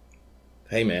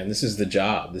 hey man, this is the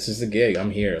job. This is the gig.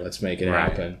 I'm here. Let's make it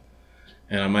happen.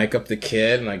 And I mic up the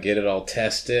kit, and I get it all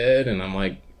tested, and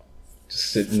I'm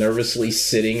just nervously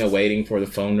sitting, awaiting for the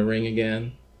phone to ring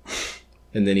again.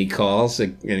 And then he calls,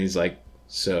 and he's like,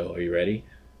 "So, are you ready?"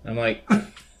 I'm like,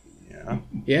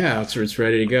 "Yeah, it's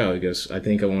ready to go." He goes, "I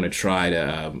think I want to try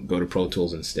to go to Pro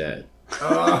Tools instead."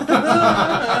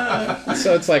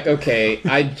 So it's okay,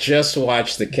 I just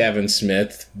watched the Kevin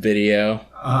Smith video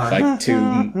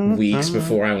 2 weeks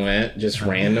before I went, just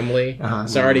randomly.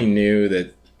 So I already knew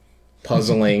that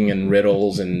puzzling and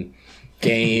riddles and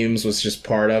games was just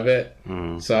part of it.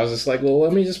 So I was just well,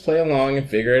 let me just play along and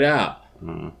figure it out.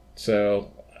 So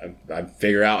I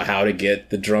figure out how to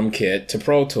get the drum kit to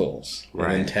Pro Tools and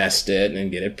then test it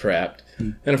and get it prepped.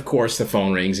 And of course the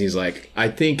phone rings. He's like, "I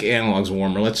think analog's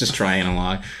warmer. Let's just try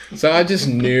analog." So I just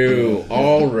knew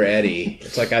already.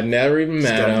 It's I'd never even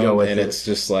met him, and it's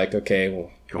just okay, well,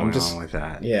 going on with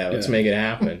that. Yeah, let's make it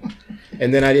happen.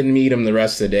 And then I didn't meet him the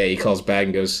rest of the day. He calls back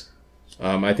and goes,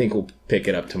 "I think we'll pick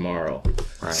it up tomorrow."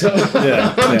 Right. So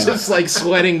I'm just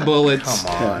sweating bullets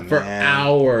for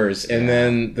hours. And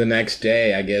then the next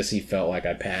day, I guess he felt like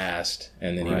I passed.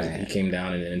 And then he came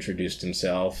down and introduced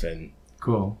himself. And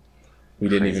cool. We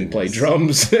didn't even play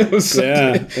drums. It was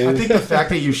I think the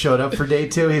fact that you showed up for day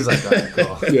 2, he's like, all right,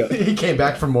 cool. He came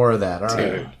back for more of that. All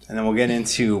right. And then we'll get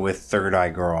into with Third Eye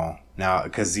Girl now,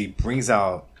 because he brings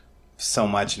out so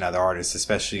much in other artists,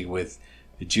 especially with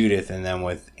Judith and then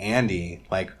with Andy.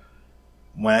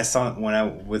 When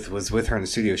I was with her in the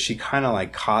studio, she kind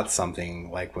of caught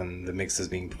something when the mix was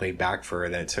being played back for her,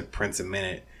 that it took Prince a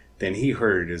minute, then he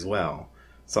heard it as well.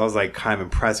 So I was kind of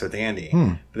impressed with Andy.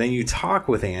 But then you talk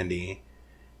with Andy,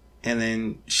 and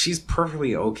then she's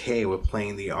perfectly okay with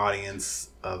playing the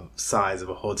audience of size of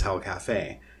a hotel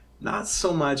cafe. Not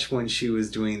so much when she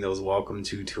was doing those Welcome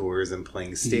to tours and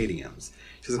playing stadiums.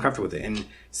 She was comfortable with it. And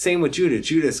same with Judith.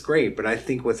 Judith's great, but I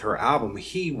think with her album,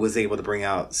 he was able to bring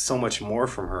out so much more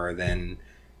from her than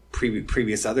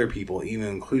previous other people, even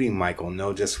including Michael.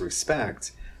 No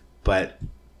disrespect, but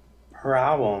her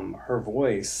album, her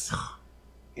voice,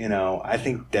 I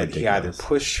think that he either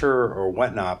pushed her or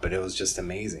whatnot, but it was just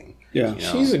amazing. Yeah,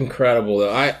 she's incredible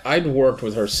though. I'd worked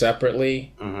with her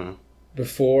separately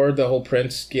before the whole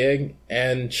Prince gig,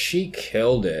 and she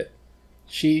killed it.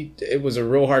 It was a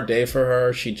real hard day for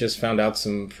her. She just found out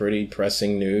some pretty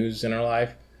pressing news in her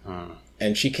life.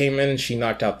 And she came in and she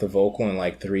knocked out the vocal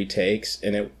in 3 takes,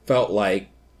 and it felt like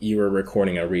you were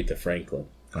recording Aretha Franklin.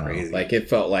 Crazy. It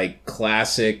felt like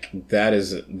classic. That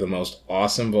is the most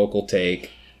awesome vocal take.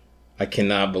 I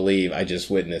cannot believe I just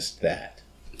witnessed that.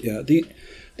 Yeah,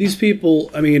 these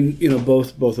people,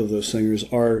 both of those singers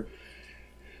are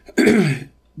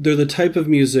they're the type of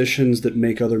musicians that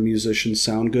make other musicians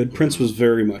sound good. Prince was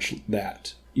very much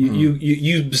that.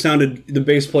 You sounded, the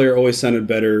bass player always sounded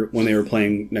better when they were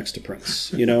playing next to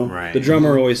Prince, you know? Right. The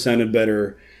drummer always sounded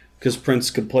better because Prince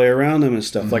could play around them and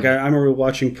stuff. Like, I remember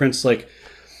watching Prince, like,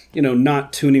 you know,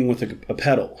 not tuning with a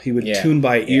pedal. He would tune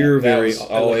by ear very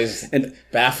always and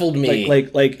baffled me.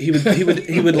 Like he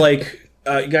would like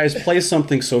guys play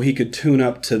something so he could tune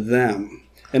up to them.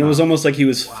 And it was almost like he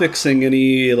was fixing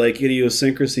any like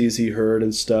idiosyncrasies he heard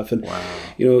and stuff. And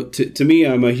you know, to me,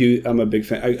 I'm a big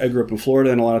fan. I grew up in Florida,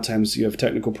 and a lot of times you have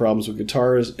technical problems with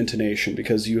guitars intonation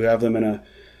because you have them in a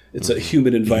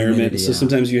humid environment. Humidity, so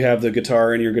sometimes you have the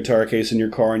guitar in your guitar case in your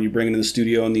car, and you bring it in the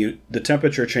studio, and the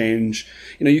temperature change.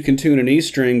 You know, you can tune an E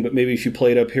string, but maybe if you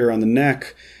play it up here on the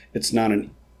neck, it's not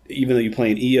an. Even though you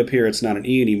play an E up here, it's not an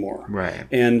E anymore. Right.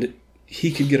 And he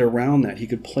could get around that. He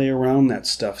could play around that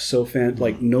stuff so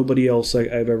like nobody else I've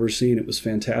ever seen. It was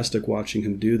fantastic watching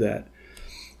him do that.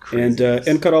 Crazy.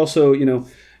 And could also, you know,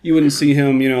 you wouldn't see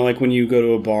him, you know, like when you go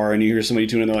to a bar and you hear somebody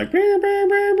tuning, they're like, "Brr, brr,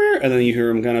 brr, brr," and then you hear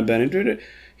him kind of bend.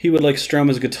 He would like strum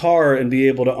his guitar and be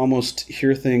able to almost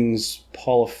hear things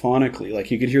polyphonically. Like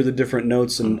you could hear the different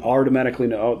notes and automatically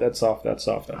know, oh, that's off,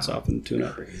 and tune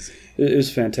up. It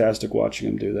was fantastic watching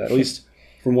him do that. At least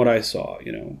from what I saw,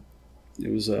 you know,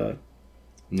 it was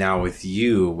Now with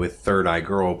you, with Third Eye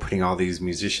Girl, putting all these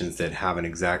musicians that haven't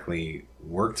exactly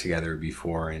worked together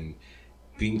before and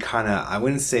being kind of, I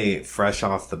wouldn't say fresh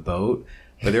off the boat,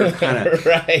 but they're kind of...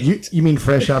 right. You mean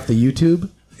fresh off the YouTube?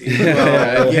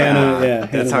 Well, Hannah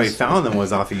that's how he found them,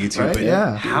 was off of YouTube. Right? But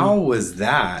Yeah. how was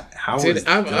that? How Dude, was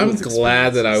I'm those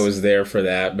glad that I experiences? was there for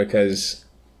that because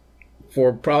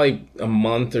for probably a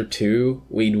month or two,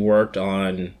 we'd worked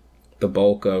on the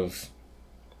bulk of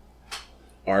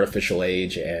Artificial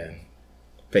Age and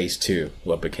Phase 2,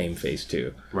 what became Phase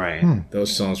 2. Right.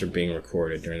 Those songs were being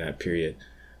recorded during that period.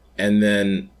 And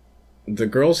then the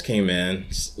girls came in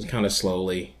kind of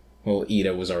slowly. Well,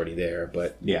 Ida was already there,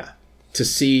 but Yeah. to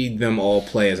see them all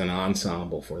play as an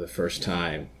ensemble for the first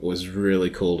time was really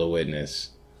cool to witness.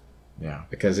 Yeah.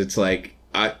 Because it's like,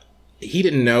 he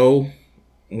didn't know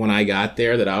when I got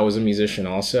there that I was a musician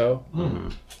also.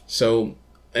 So,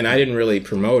 and I didn't really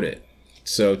promote it.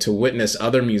 So to witness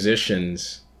other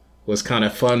musicians was kind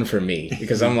of fun for me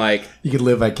because I'm like, You could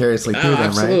live vicariously through them, right?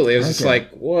 absolutely. It was just Okay.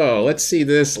 like, whoa, let's see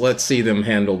this. Let's see them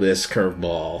handle this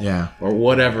curveball. Yeah. Or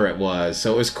whatever it was.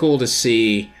 So it was cool to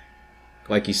see,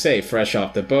 like you say, fresh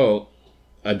off the boat,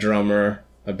 a drummer,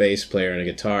 a bass player, and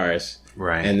a guitarist.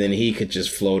 Right. And then he could just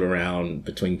float around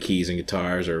between keys and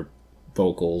guitars or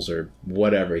vocals or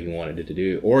whatever he wanted to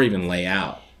do, or even lay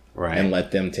out Right. and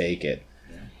let them take it.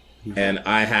 And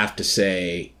I have to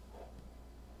say,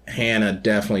 Hannah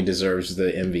definitely deserves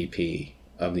the MVP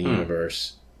of the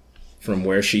universe from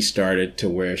where she started to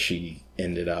where she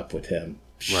ended up with him.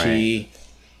 Right.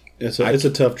 it's a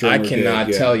tough drummer. I cannot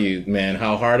gig, yeah. tell you, man,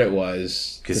 how hard it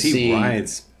was to Because he see,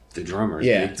 rides the drummers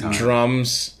big time.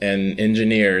 drums and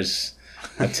engineers,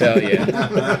 I tell you.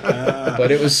 But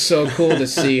it was so cool to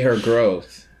see her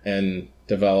growth and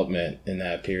development in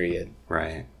that period.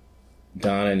 Right.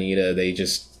 Don and Ida, they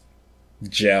just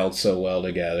gelled so well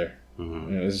together.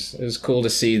 It was cool to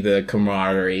see the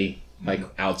camaraderie like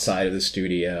outside of the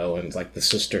studio and like the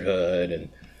sisterhood and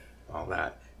All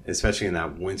that. Especially in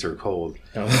that winter cold.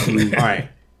 all All right.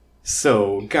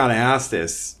 So, gotta ask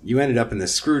this. You ended up in the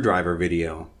Screwdriver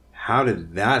video. How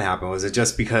did that happen? Was it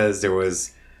just because there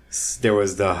was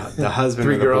the husband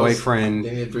Three or the girls. They boyfriend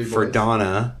needed three for boys.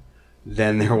 Donna?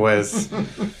 Then there was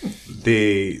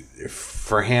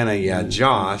for Hannah,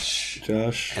 Josh.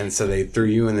 Josh. And so they threw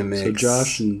you in the mix. So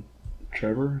Josh and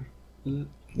Trevor.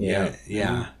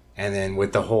 Yeah. And then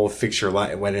with the whole Fix Your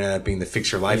Life, what ended up being the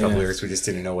Fix Your Life up lyrics, we just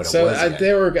didn't know what So it was. yet.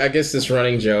 there were, I guess, this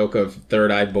running joke of Third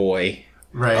Eye Boy.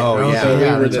 Right. Oh, yeah. So we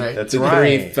were that's the, right. That's the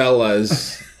right. three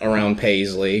fellas around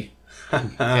Paisley,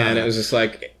 and it was just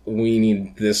like, we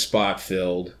need this spot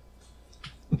filled.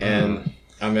 And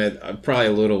I mean, probably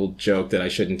a little joke that I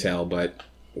shouldn't tell, but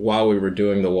while we were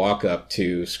doing the walk up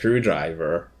to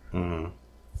Screwdriver,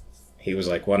 he was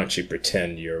like, "Why don't you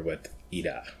pretend you're with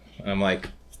Ida?" I'm like,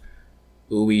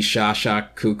 "Ooey sha sha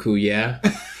cuckoo yeah,"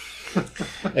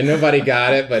 and nobody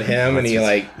got it but him, and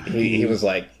he was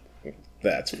like,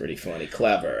 "That's pretty funny,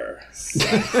 clever."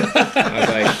 I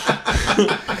was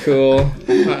like, "Cool."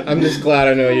 I'm just glad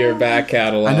I know your back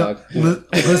catalog. I know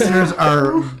listeners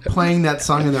are playing that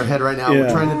song in their head right now. We're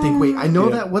Yeah. trying to think, wait, I know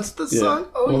that. What's the song?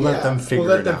 Oh, We'll yeah. let them figure We'll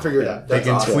let it them out. figure it out. They That's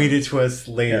can awesome. tweet it to us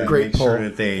later. Great Make sure poll.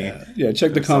 that they. Yeah,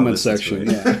 check the saw comment this section.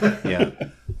 situation. Yeah. Yeah.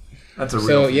 That's a real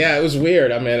So thing. yeah, it was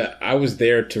weird. I mean, I was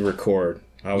there to record.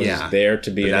 I was Yeah. there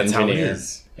to be But an that's how it engineer.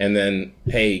 is. And then,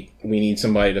 hey, we need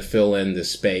somebody to fill in the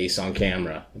space on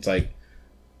camera. It's like,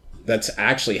 that's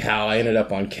actually how I ended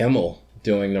up on Kimmel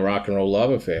doing the Rock and Roll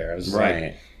Love Affair. I was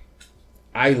like,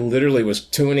 I literally was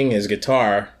tuning his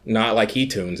guitar, not like he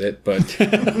tunes it, but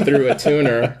through a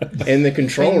tuner in the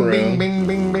control room. Bing, bing,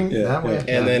 bing, bing. Yeah, That way.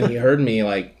 And then he heard me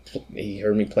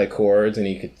play chords, and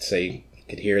he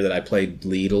could hear that I played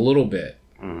lead a little bit.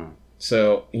 Mm-hmm.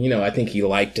 So, I think he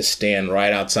liked to stand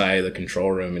right outside of the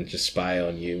control room and just spy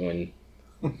on you. And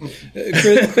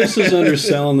Chris is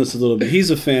underselling this a little bit. He's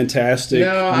a fantastic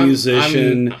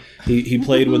musician. He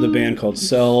played with a band called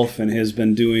Self and has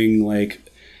been doing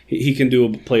he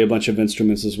can play a bunch of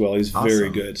instruments as well. He's very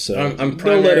good. So don't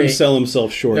let him sell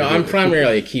himself short. No, I'm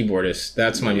primarily a keyboardist.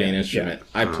 That's my main instrument.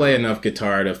 I play enough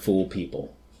guitar to fool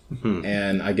people.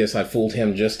 And I guess I fooled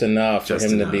him just enough for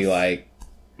him to be like,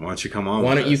 why don't you come on?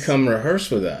 Why don't you come rehearse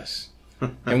with us?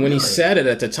 And when he said it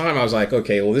at the time, I was like,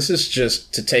 okay, well, this is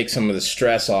just to take some of the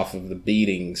stress off of the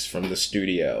beatings from the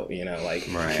studio.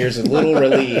 Here's a little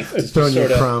relief. Throwing you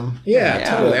a crumb.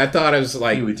 Yeah, totally. I thought it was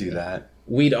like... You would do that.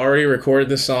 We'd already recorded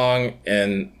the song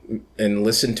and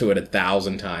listened to it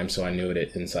 1,000 times, so I knew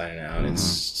it inside and out. It's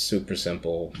super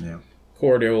simple. Yeah.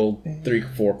 Cordial,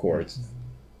 3-4 chords.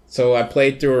 So I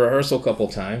played through a rehearsal a couple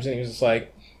times, and he was just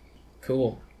like,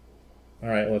 cool. All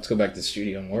right, let's go back to the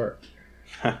studio and work.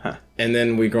 And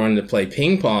then we going to play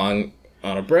ping pong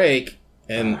on a break,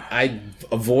 and I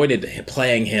avoided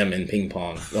playing him in ping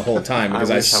pong the whole time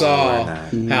because I saw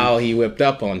how he whipped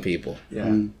up on people. Yeah.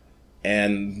 Mm-hmm.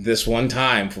 And this one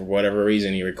time, for whatever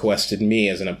reason, he requested me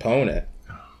as an opponent.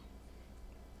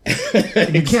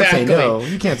 You can't say no.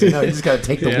 You can't say no. You just got to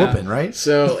take the whooping, right?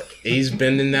 So he's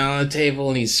bending down on the table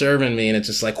and he's serving me, and it's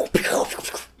just like,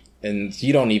 and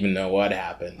you don't even know what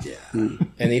happened. Yeah.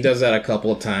 And he does that a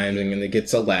couple of times, and then it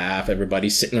gets a laugh.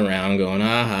 Everybody's sitting around going,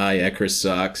 aha, yeah, Chris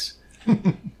sucks.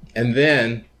 And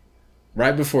then,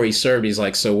 right before he served, he's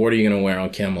like, so what are you going to wear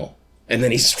on Kimmel? And then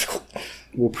he's...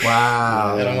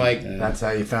 Wow. And I'm like... That's how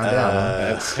you found out.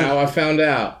 That's how I found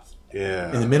out.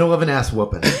 Yeah. In the middle of an ass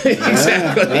whooping.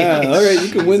 Exactly. All right, you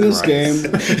can win this game.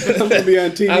 I'm going to be on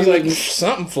TV. I was like,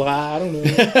 something fly, I don't know.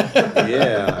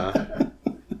 Yeah.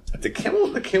 The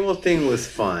Kimmel thing was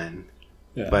fun.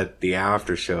 Yeah. But the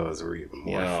after shows were even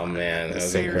more fun. Oh, man. That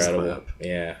was incredible. Clip.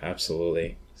 Yeah,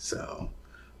 absolutely. So,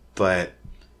 but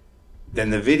then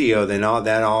the video,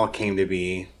 that all came to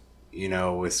be,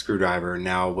 with Screwdriver.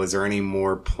 Now, was there any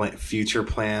more future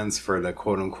plans for the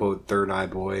quote-unquote Third Eye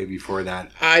Boy before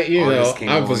that? I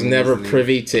was never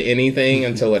privy to anything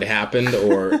until it happened,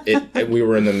 or we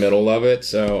were in the middle of it,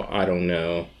 so I don't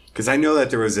know. Because I know that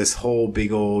there was this whole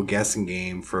big old guessing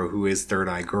game for who is Third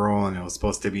Eye Girl, and it was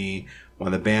supposed to be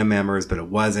one of the band members, but it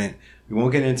wasn't. We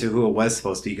won't get into who it was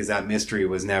supposed to be because that mystery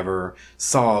was never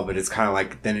solved, but it's kind of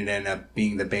like then it ended up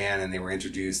being the band, and they were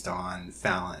introduced on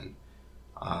Fallon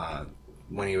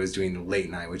when he was doing the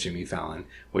Late Night with Jimmy Fallon,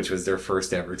 which was their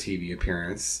first ever TV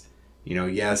appearance.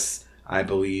 Yes, I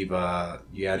believe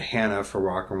you had Hannah for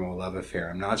Rock and Roll Love Affair.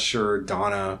 I'm not sure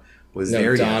Donna was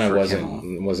there yet.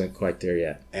 Donna wasn't quite there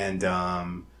yet. And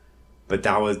but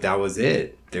that was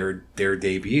it. Their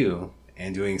debut,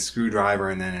 and doing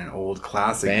Screwdriver, and then an old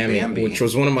classic Bambi, which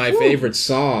was one of my favorite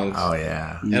songs. Oh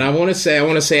yeah. And I want to say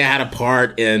I had a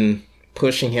part in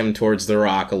pushing him towards the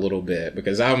rock a little bit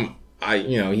because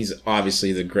he's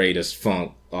obviously the greatest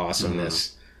funk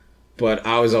awesomeness. But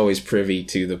I was always privy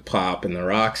to the pop and the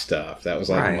rock stuff. That was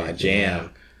my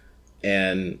jam. Yeah.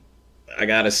 And I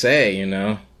gotta say,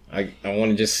 I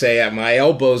want to just say my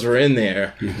elbows were in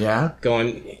there. Yeah.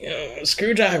 Going,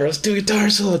 Screwdriver, let's do a guitar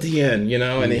solo at the end,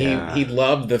 and he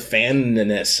loved the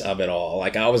fanness of it all.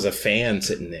 I was a fan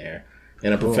sitting there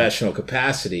in a professional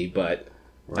capacity, but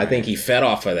I think he fed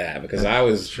off of that because I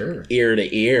was ear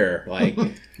to ear,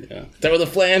 throw the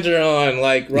flanger on,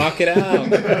 rock it out,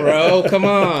 bro, come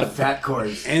on. Fat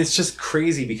chords. And it's just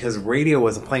crazy because radio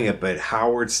wasn't playing it, but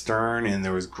Howard Stern and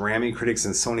there was Grammy critics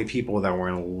and so many people that were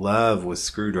in love with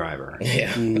Screwdriver.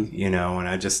 Yeah. And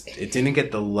it didn't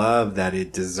get the love that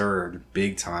it deserved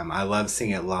big time. I loved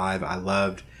seeing it live. I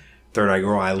loved Third Eye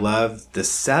Girl. I loved the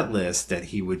set list that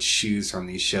he would choose from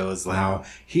these shows. How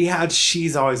he had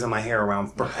She's Always in My Hair around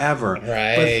forever.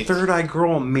 Right. But Third Eye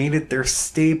Girl made it their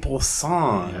staple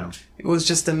song. Yeah. It was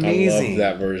just amazing. I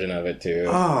love that version of it too.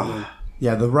 Oh.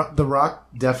 Yeah, the rock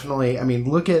definitely. I mean,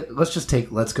 let's just take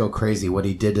Let's Go Crazy. What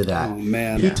he did to that. Oh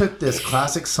man, he took this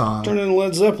classic song, turned it into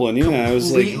Led Zeppelin. Yeah, it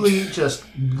was completely just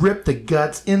ripped the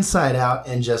guts inside out,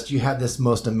 and you had this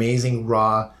most amazing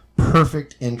raw,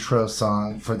 perfect intro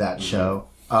song for that show.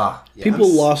 People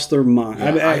lost their mind.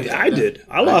 Yeah, I did.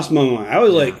 I lost my mind. I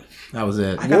was that was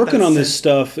it. Working on this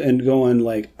stuff and going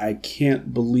I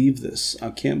can't believe this.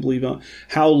 I can't believe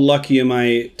how lucky am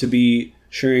I to be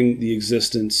sharing the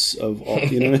existence of all.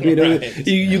 You know what I mean? Right.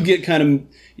 You get kind of,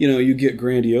 you get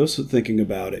grandiose thinking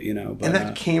about it. But, and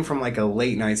that came from like a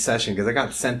late night session because I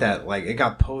got sent that, like, it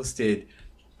got posted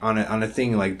on a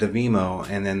thing like the Vimeo,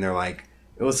 and then they're like,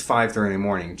 it was 5:30 in the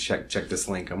morning. Check this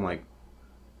link. I'm like,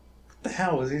 what the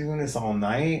hell, was he doing this all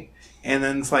night? And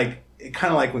then it's like, it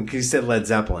kind of like when, because you said Led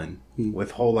Zeppelin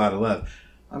with Whole Lotta Love.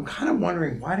 I'm kind of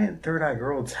wondering, why didn't Third Eye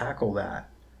Girl tackle that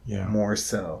more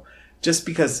so? Just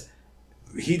because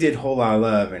he did Whole Lotta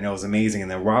Love and it was amazing.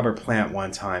 And then Robert Plant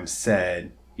one time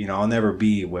said, I'll never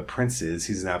be what Prince is.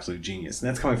 He's an absolute genius. And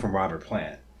that's coming from Robert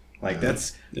Plant. Like,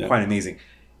 that's quite amazing.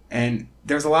 And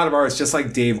there's a lot of artists, just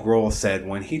like Dave Grohl said,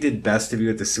 when he did Best of You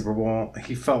at the Super Bowl,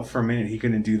 he felt for a minute he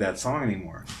couldn't do that song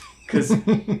anymore. Because,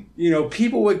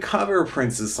 people would cover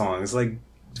Prince's songs. Like,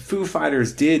 Foo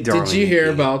Fighters did Darling. Did you hear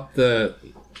about the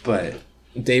But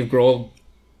Dave Grohl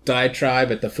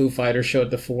diatribe at the Foo Fighters show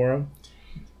at the Forum?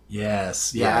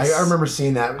 Yes. Yes. I remember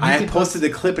seeing that. I had posted the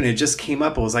clip and it just came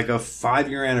up. It was like a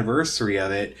 5-year anniversary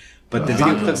of it. But the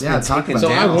video clip's been taken So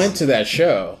down. I went to that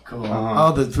show. Cool.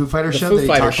 The Foo Fighters show? The Foo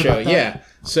Fighters show, yeah.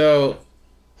 So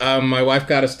my wife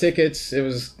got us tickets. It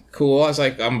was cool. I was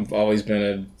like, I've always been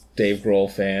a Dave Grohl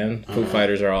fan. Foo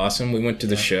Fighters are awesome. We went to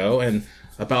the show, and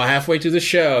about halfway through the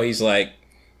show, he's like,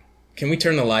 can we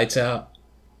turn the lights out?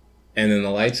 And then the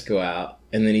lights go out,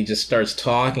 and then he just starts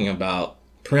talking about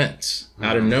Prince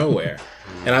out of nowhere.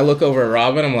 And I look over at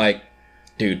Robin, I'm like,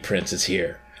 dude, Prince is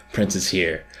here. Prince is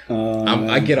here.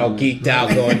 I get all geeked out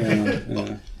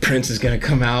going, Prince is going to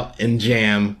come out and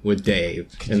jam with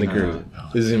Dave in the group.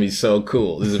 This is going to be so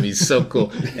cool. This is going to be so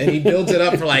cool. And he builds it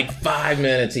up for like 5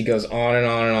 minutes. He goes on and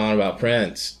on and on about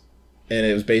Prince. And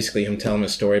it was basically him telling a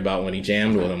story about when he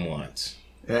jammed with him once.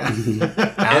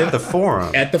 At the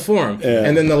Forum. At the Forum. Yeah.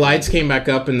 And then the lights came back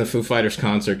up and the Foo Fighters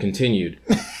concert continued.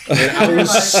 And I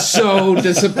was so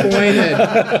disappointed.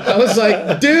 I was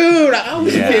like, dude, I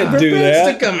was can't do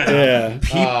that to come out.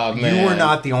 Yeah. You were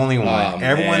not the only one.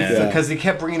 Everyone, man. because they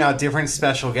kept bringing out different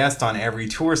special guests on every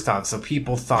tour stop, so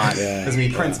people thought it was going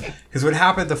to be Prince. Because what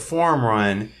happened at the Forum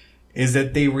run is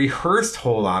that they rehearsed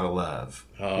Whole Lotta Love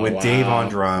with Dave on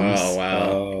drums.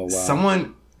 Oh, wow.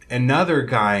 Another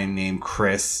guy named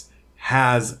Chris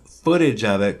has footage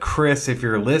of it. Chris, if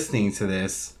you're listening to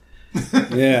this,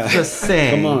 just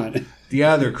saying. Come on. The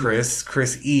other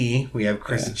Chris E. We have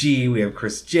Chris G. We have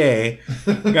Chris J.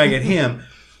 We gotta get him.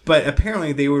 But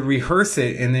apparently they would rehearse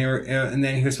it, and and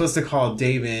then he was supposed to call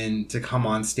Dave in to come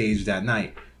on stage that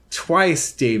night.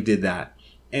 Twice Dave did that,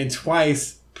 and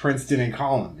twice Prince didn't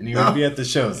call him, and he would be at the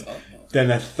shows. Then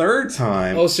a third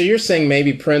time... Oh, so you're saying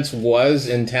maybe Prince was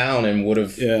in town and would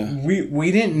have... Yeah.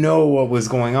 We didn't know what was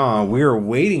going on. We were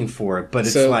waiting for it, but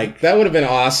it's like... That would have been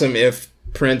awesome if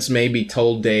Prince maybe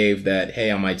told Dave that,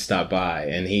 hey, I might stop by,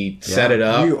 and he set it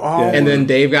up, and then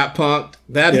Dave got punked.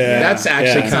 That's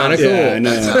actually kind of cool. Yeah, I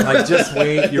know. Like, just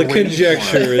wait. You're the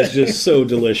conjecture is just so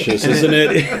delicious, isn't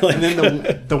it? And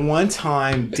then the one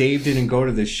time Dave didn't go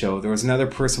to the show, there was another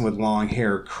person with long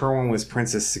hair. Kerwin was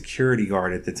Prince's security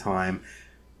guard at the time.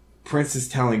 Prince is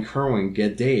telling Kerwin,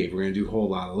 get Dave. We're going to do Whole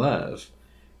Lotta Love.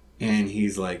 And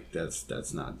he's like,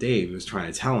 that's not Dave. He was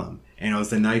trying to tell him. And it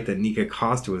was the night that Nika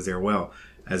Costa was there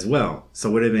as well. So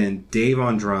it would have been Dave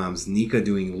on drums, Nika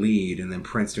doing lead, and then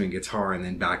Prince doing guitar, and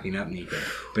then backing up Nika.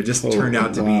 But it just turned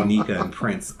out to be Nika and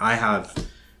Prince. I have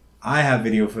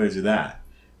video footage of that.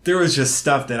 There was just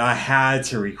stuff that I had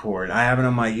to record. I have it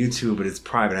on my YouTube, but it's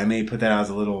private. I may put that out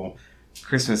as a little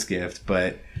Christmas gift,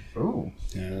 but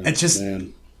it's just...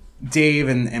 Man. Dave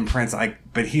and Prince,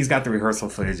 but he's got the rehearsal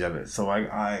footage of it, so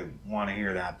I want to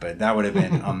hear that. But that would have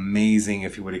been amazing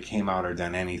if he would have came out or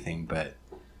done anything. But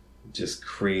just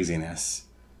craziness.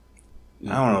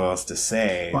 I don't know what else to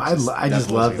say. Well, I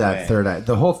just love that Third Eye.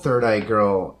 The whole Third Eye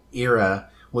Girl era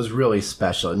was really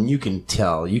special, and you can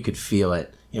tell, you could feel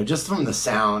it. Just from the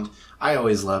sound. I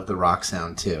always loved the rock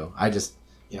sound too. I just,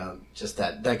 just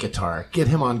that guitar. Get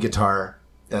him on guitar.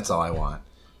 That's all I want.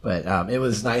 But it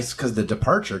was nice because the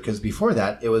departure, because before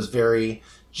that, it was very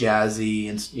jazzy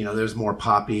and, there's more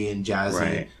poppy and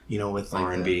jazzy, with like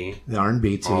R&B. The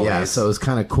R&B too, Always. yeah. So it was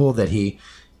kind of cool that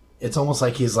it's almost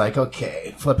like he's like,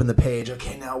 okay, flipping the page.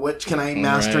 Okay, now what can I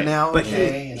master now? But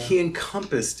okay, he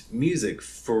encompassed music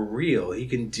for real. He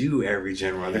can do every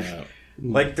genre. Yeah.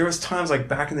 Like, there was times, like,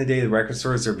 back in the day, the record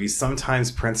stores, there'd be sometimes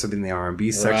Prince would be in the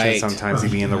R&B section, sometimes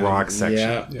he'd be in the rock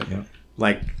section. Yeah.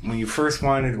 Like, when you first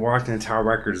walked into Tower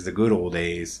Records, the good old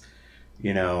days,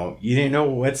 you didn't know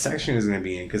what section it was going to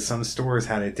be in because some stores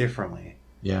had it differently.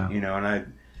 Yeah. And I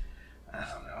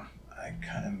don't know. I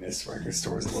kind of miss record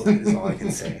stores a little bit is all I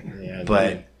can say. Yeah,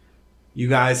 but You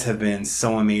guys have been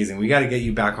so amazing. We got to get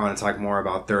you back on and talk more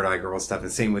about Third Eye Girl stuff.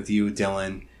 And same with you,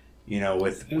 Dylan. You know,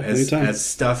 as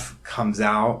stuff comes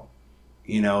out,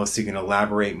 you know, so you can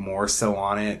elaborate more so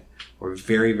on it. We're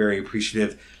very, very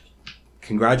appreciative.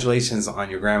 Congratulations on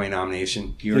your Grammy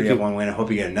nomination. You already have one win. I hope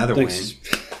you get another win.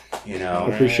 You know,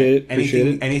 Appreciate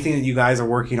it. Anything that you guys are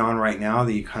working on right now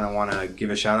that you kind of want to give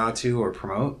a shout out to or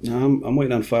promote? No, I'm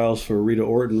waiting on files for Rita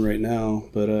Orton right now,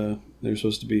 but they're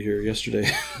supposed to be here yesterday.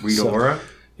 Rita Ora?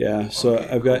 Yeah. So okay,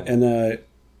 I've got, and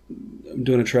I'm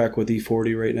doing a track with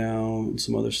E40 right now and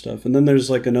some other stuff. And then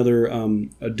there's like another,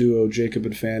 a duo, Jacob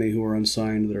and Fanny, who are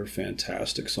unsigned that are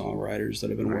fantastic songwriters that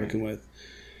I've been working with.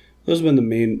 Those have been the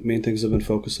main things I've been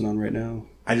focusing on right now.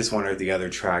 I just wondered the other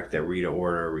track that Rita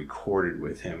Ora recorded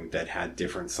with him that had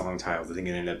different song titles. I think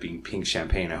it ended up being Pink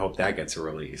Champagne. I hope that gets a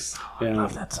release. I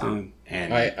love that song. Yeah.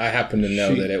 And I happen to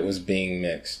know that it was being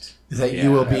mixed. Is that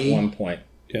You Will Be? At one point.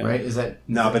 Yeah. Right? Is that...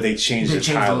 No, but they changed the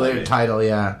title. Title,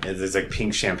 yeah. It's like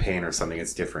Pink Champagne or something.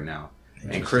 It's different now.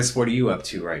 And Chris, what are you up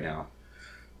to right now?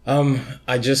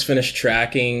 I just finished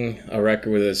tracking a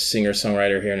record with a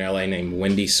singer-songwriter here in LA named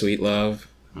Wendy Sweetlove.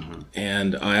 Mm-hmm.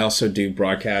 And I also do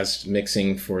broadcast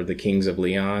mixing for the Kings of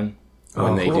Leon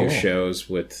when they do shows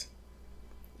with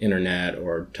internet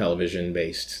or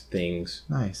television-based things.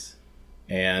 Nice.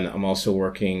 And I'm also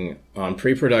working on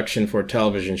pre-production for a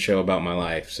television show about my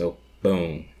life. So,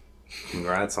 boom.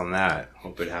 Congrats on that.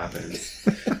 Hope it happens.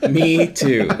 Me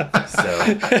too. So,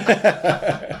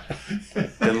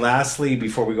 then lastly,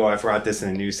 before we go, I forgot this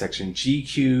in the news section.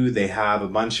 GQ, they have a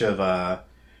bunch of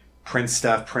Prince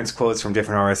stuff, Prince quotes from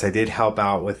different artists. I did help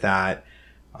out with that.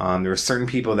 There were certain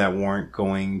people that weren't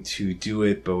going to do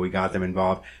it, but we got them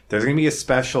involved. There's going to be a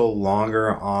special,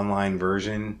 longer online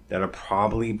version that'll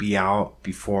probably be out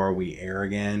before we air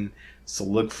again. So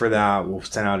look for that. We'll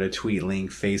send out a tweet link,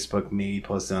 Facebook, maybe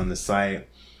post it on the site.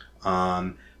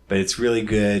 But it's really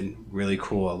good, really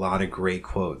cool. A lot of great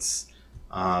quotes.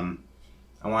 I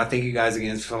want to thank you guys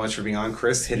again so much for being on.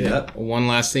 Chris, hit it up. One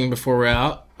last thing before we're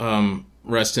out.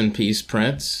 Rest in peace,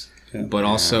 Prince. Yeah. But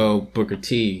also Booker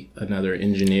T, another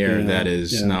engineer that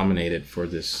is nominated for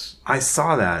this. I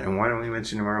saw that, and why don't we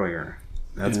mention him earlier?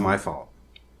 That's my fault.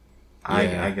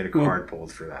 I get a card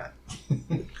pulled for that.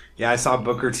 Yeah, I saw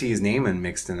Booker T's name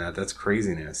mixed in that. That's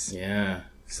craziness. Yeah.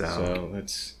 So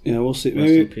that's we'll see.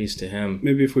 Rest in peace to him.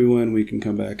 Maybe if we win, we can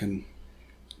come back and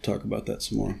talk about that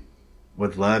some more.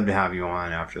 Would love to have you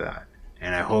on after that,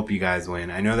 and I hope you guys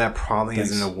win. I know that probably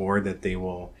is an award that they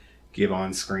will give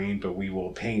on screen, but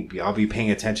I'll be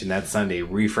paying attention that Sunday,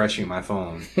 refreshing my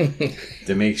phone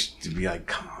to be like,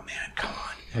 come on, man, come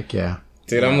on. Heck yeah.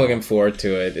 Dude, I'm looking forward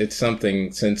to it. It's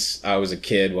something since I was a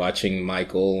kid watching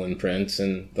Michael and Prince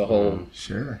and the whole...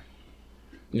 Sure.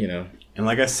 You know. And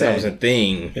like I said... That was a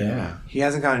thing. Yeah. He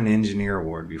hasn't got an engineer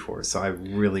award before, so I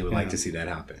really would like to see that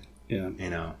happen. Yeah. You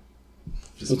know.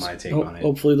 Just my take on it.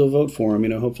 Hopefully they'll vote for him. You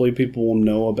know, hopefully people will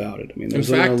know about it. I mean, there's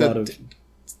a lot of...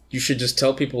 You should just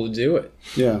tell people to do it.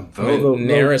 Yeah. Vote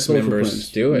NARAS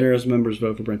members do it. NARAS members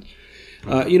vote for Prince.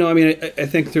 You know, I mean, I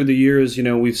think through the years, you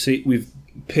know, we've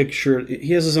pictured...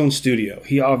 He has his own studio.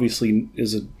 He obviously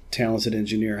is a talented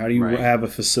engineer. How do you have a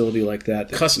facility like that?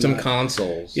 Custom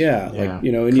consoles. Yeah, like,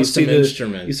 you know, and custom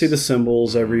instruments. You see the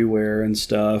cymbals everywhere and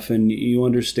stuff, and you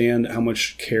understand how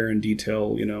much care and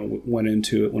detail, you know, went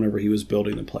into it whenever he was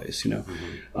building the place, you know.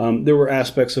 Mm-hmm. There were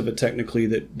aspects of it technically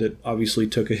that obviously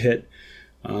took a hit.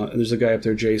 And there's a guy up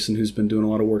there, Jason, who's been doing a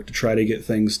lot of work to try to get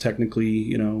things technically,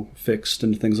 you know, fixed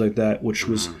and things like that, which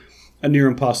was a near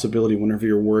impossibility whenever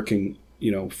you're working,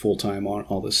 you know, full time on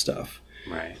all this stuff.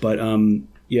 Right. But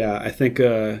yeah, I think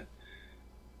you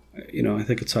know, I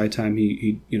think it's high time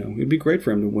he you know, it'd be great for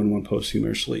him to win one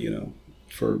posthumously, you know,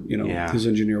 for, you know, his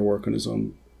engineer work on his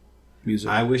own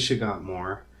music. I wish it got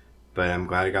more, but I'm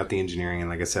glad it got the engineering, and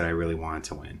like I said, I really wanted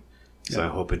to win. So I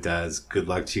hope it does. Good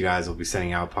luck to you guys. We'll be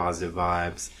sending out positive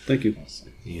vibes. Thank you.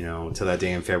 You know, until that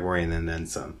day in February, and then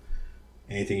some.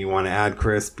 Anything you want to add,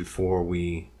 Chris, before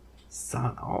we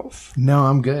sign off? No,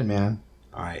 I'm good, man.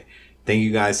 All right. Thank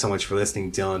you guys so much for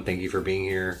listening. Dylan, thank you for being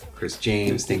here. Chris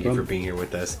James, thank you for being here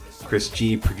with us. Chris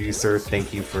G, producer,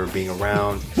 thank you for being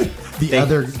around. The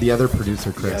other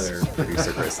producer, Chris. The other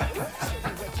producer, Chris.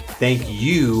 Thank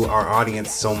you, our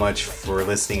audience, so much for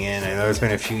listening in. I know there's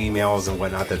been a few emails and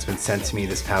whatnot that's been sent to me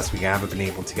this past week. I haven't been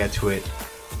able to get to it.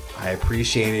 I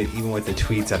appreciate it. Even with the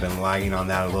tweets, I've been lagging on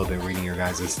that a little bit, reading your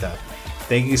guys' stuff.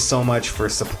 Thank you so much for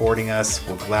supporting us.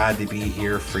 We're glad to be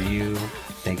here for you.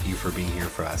 Thank you for being here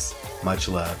for us. Much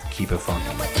love. Keep it funky.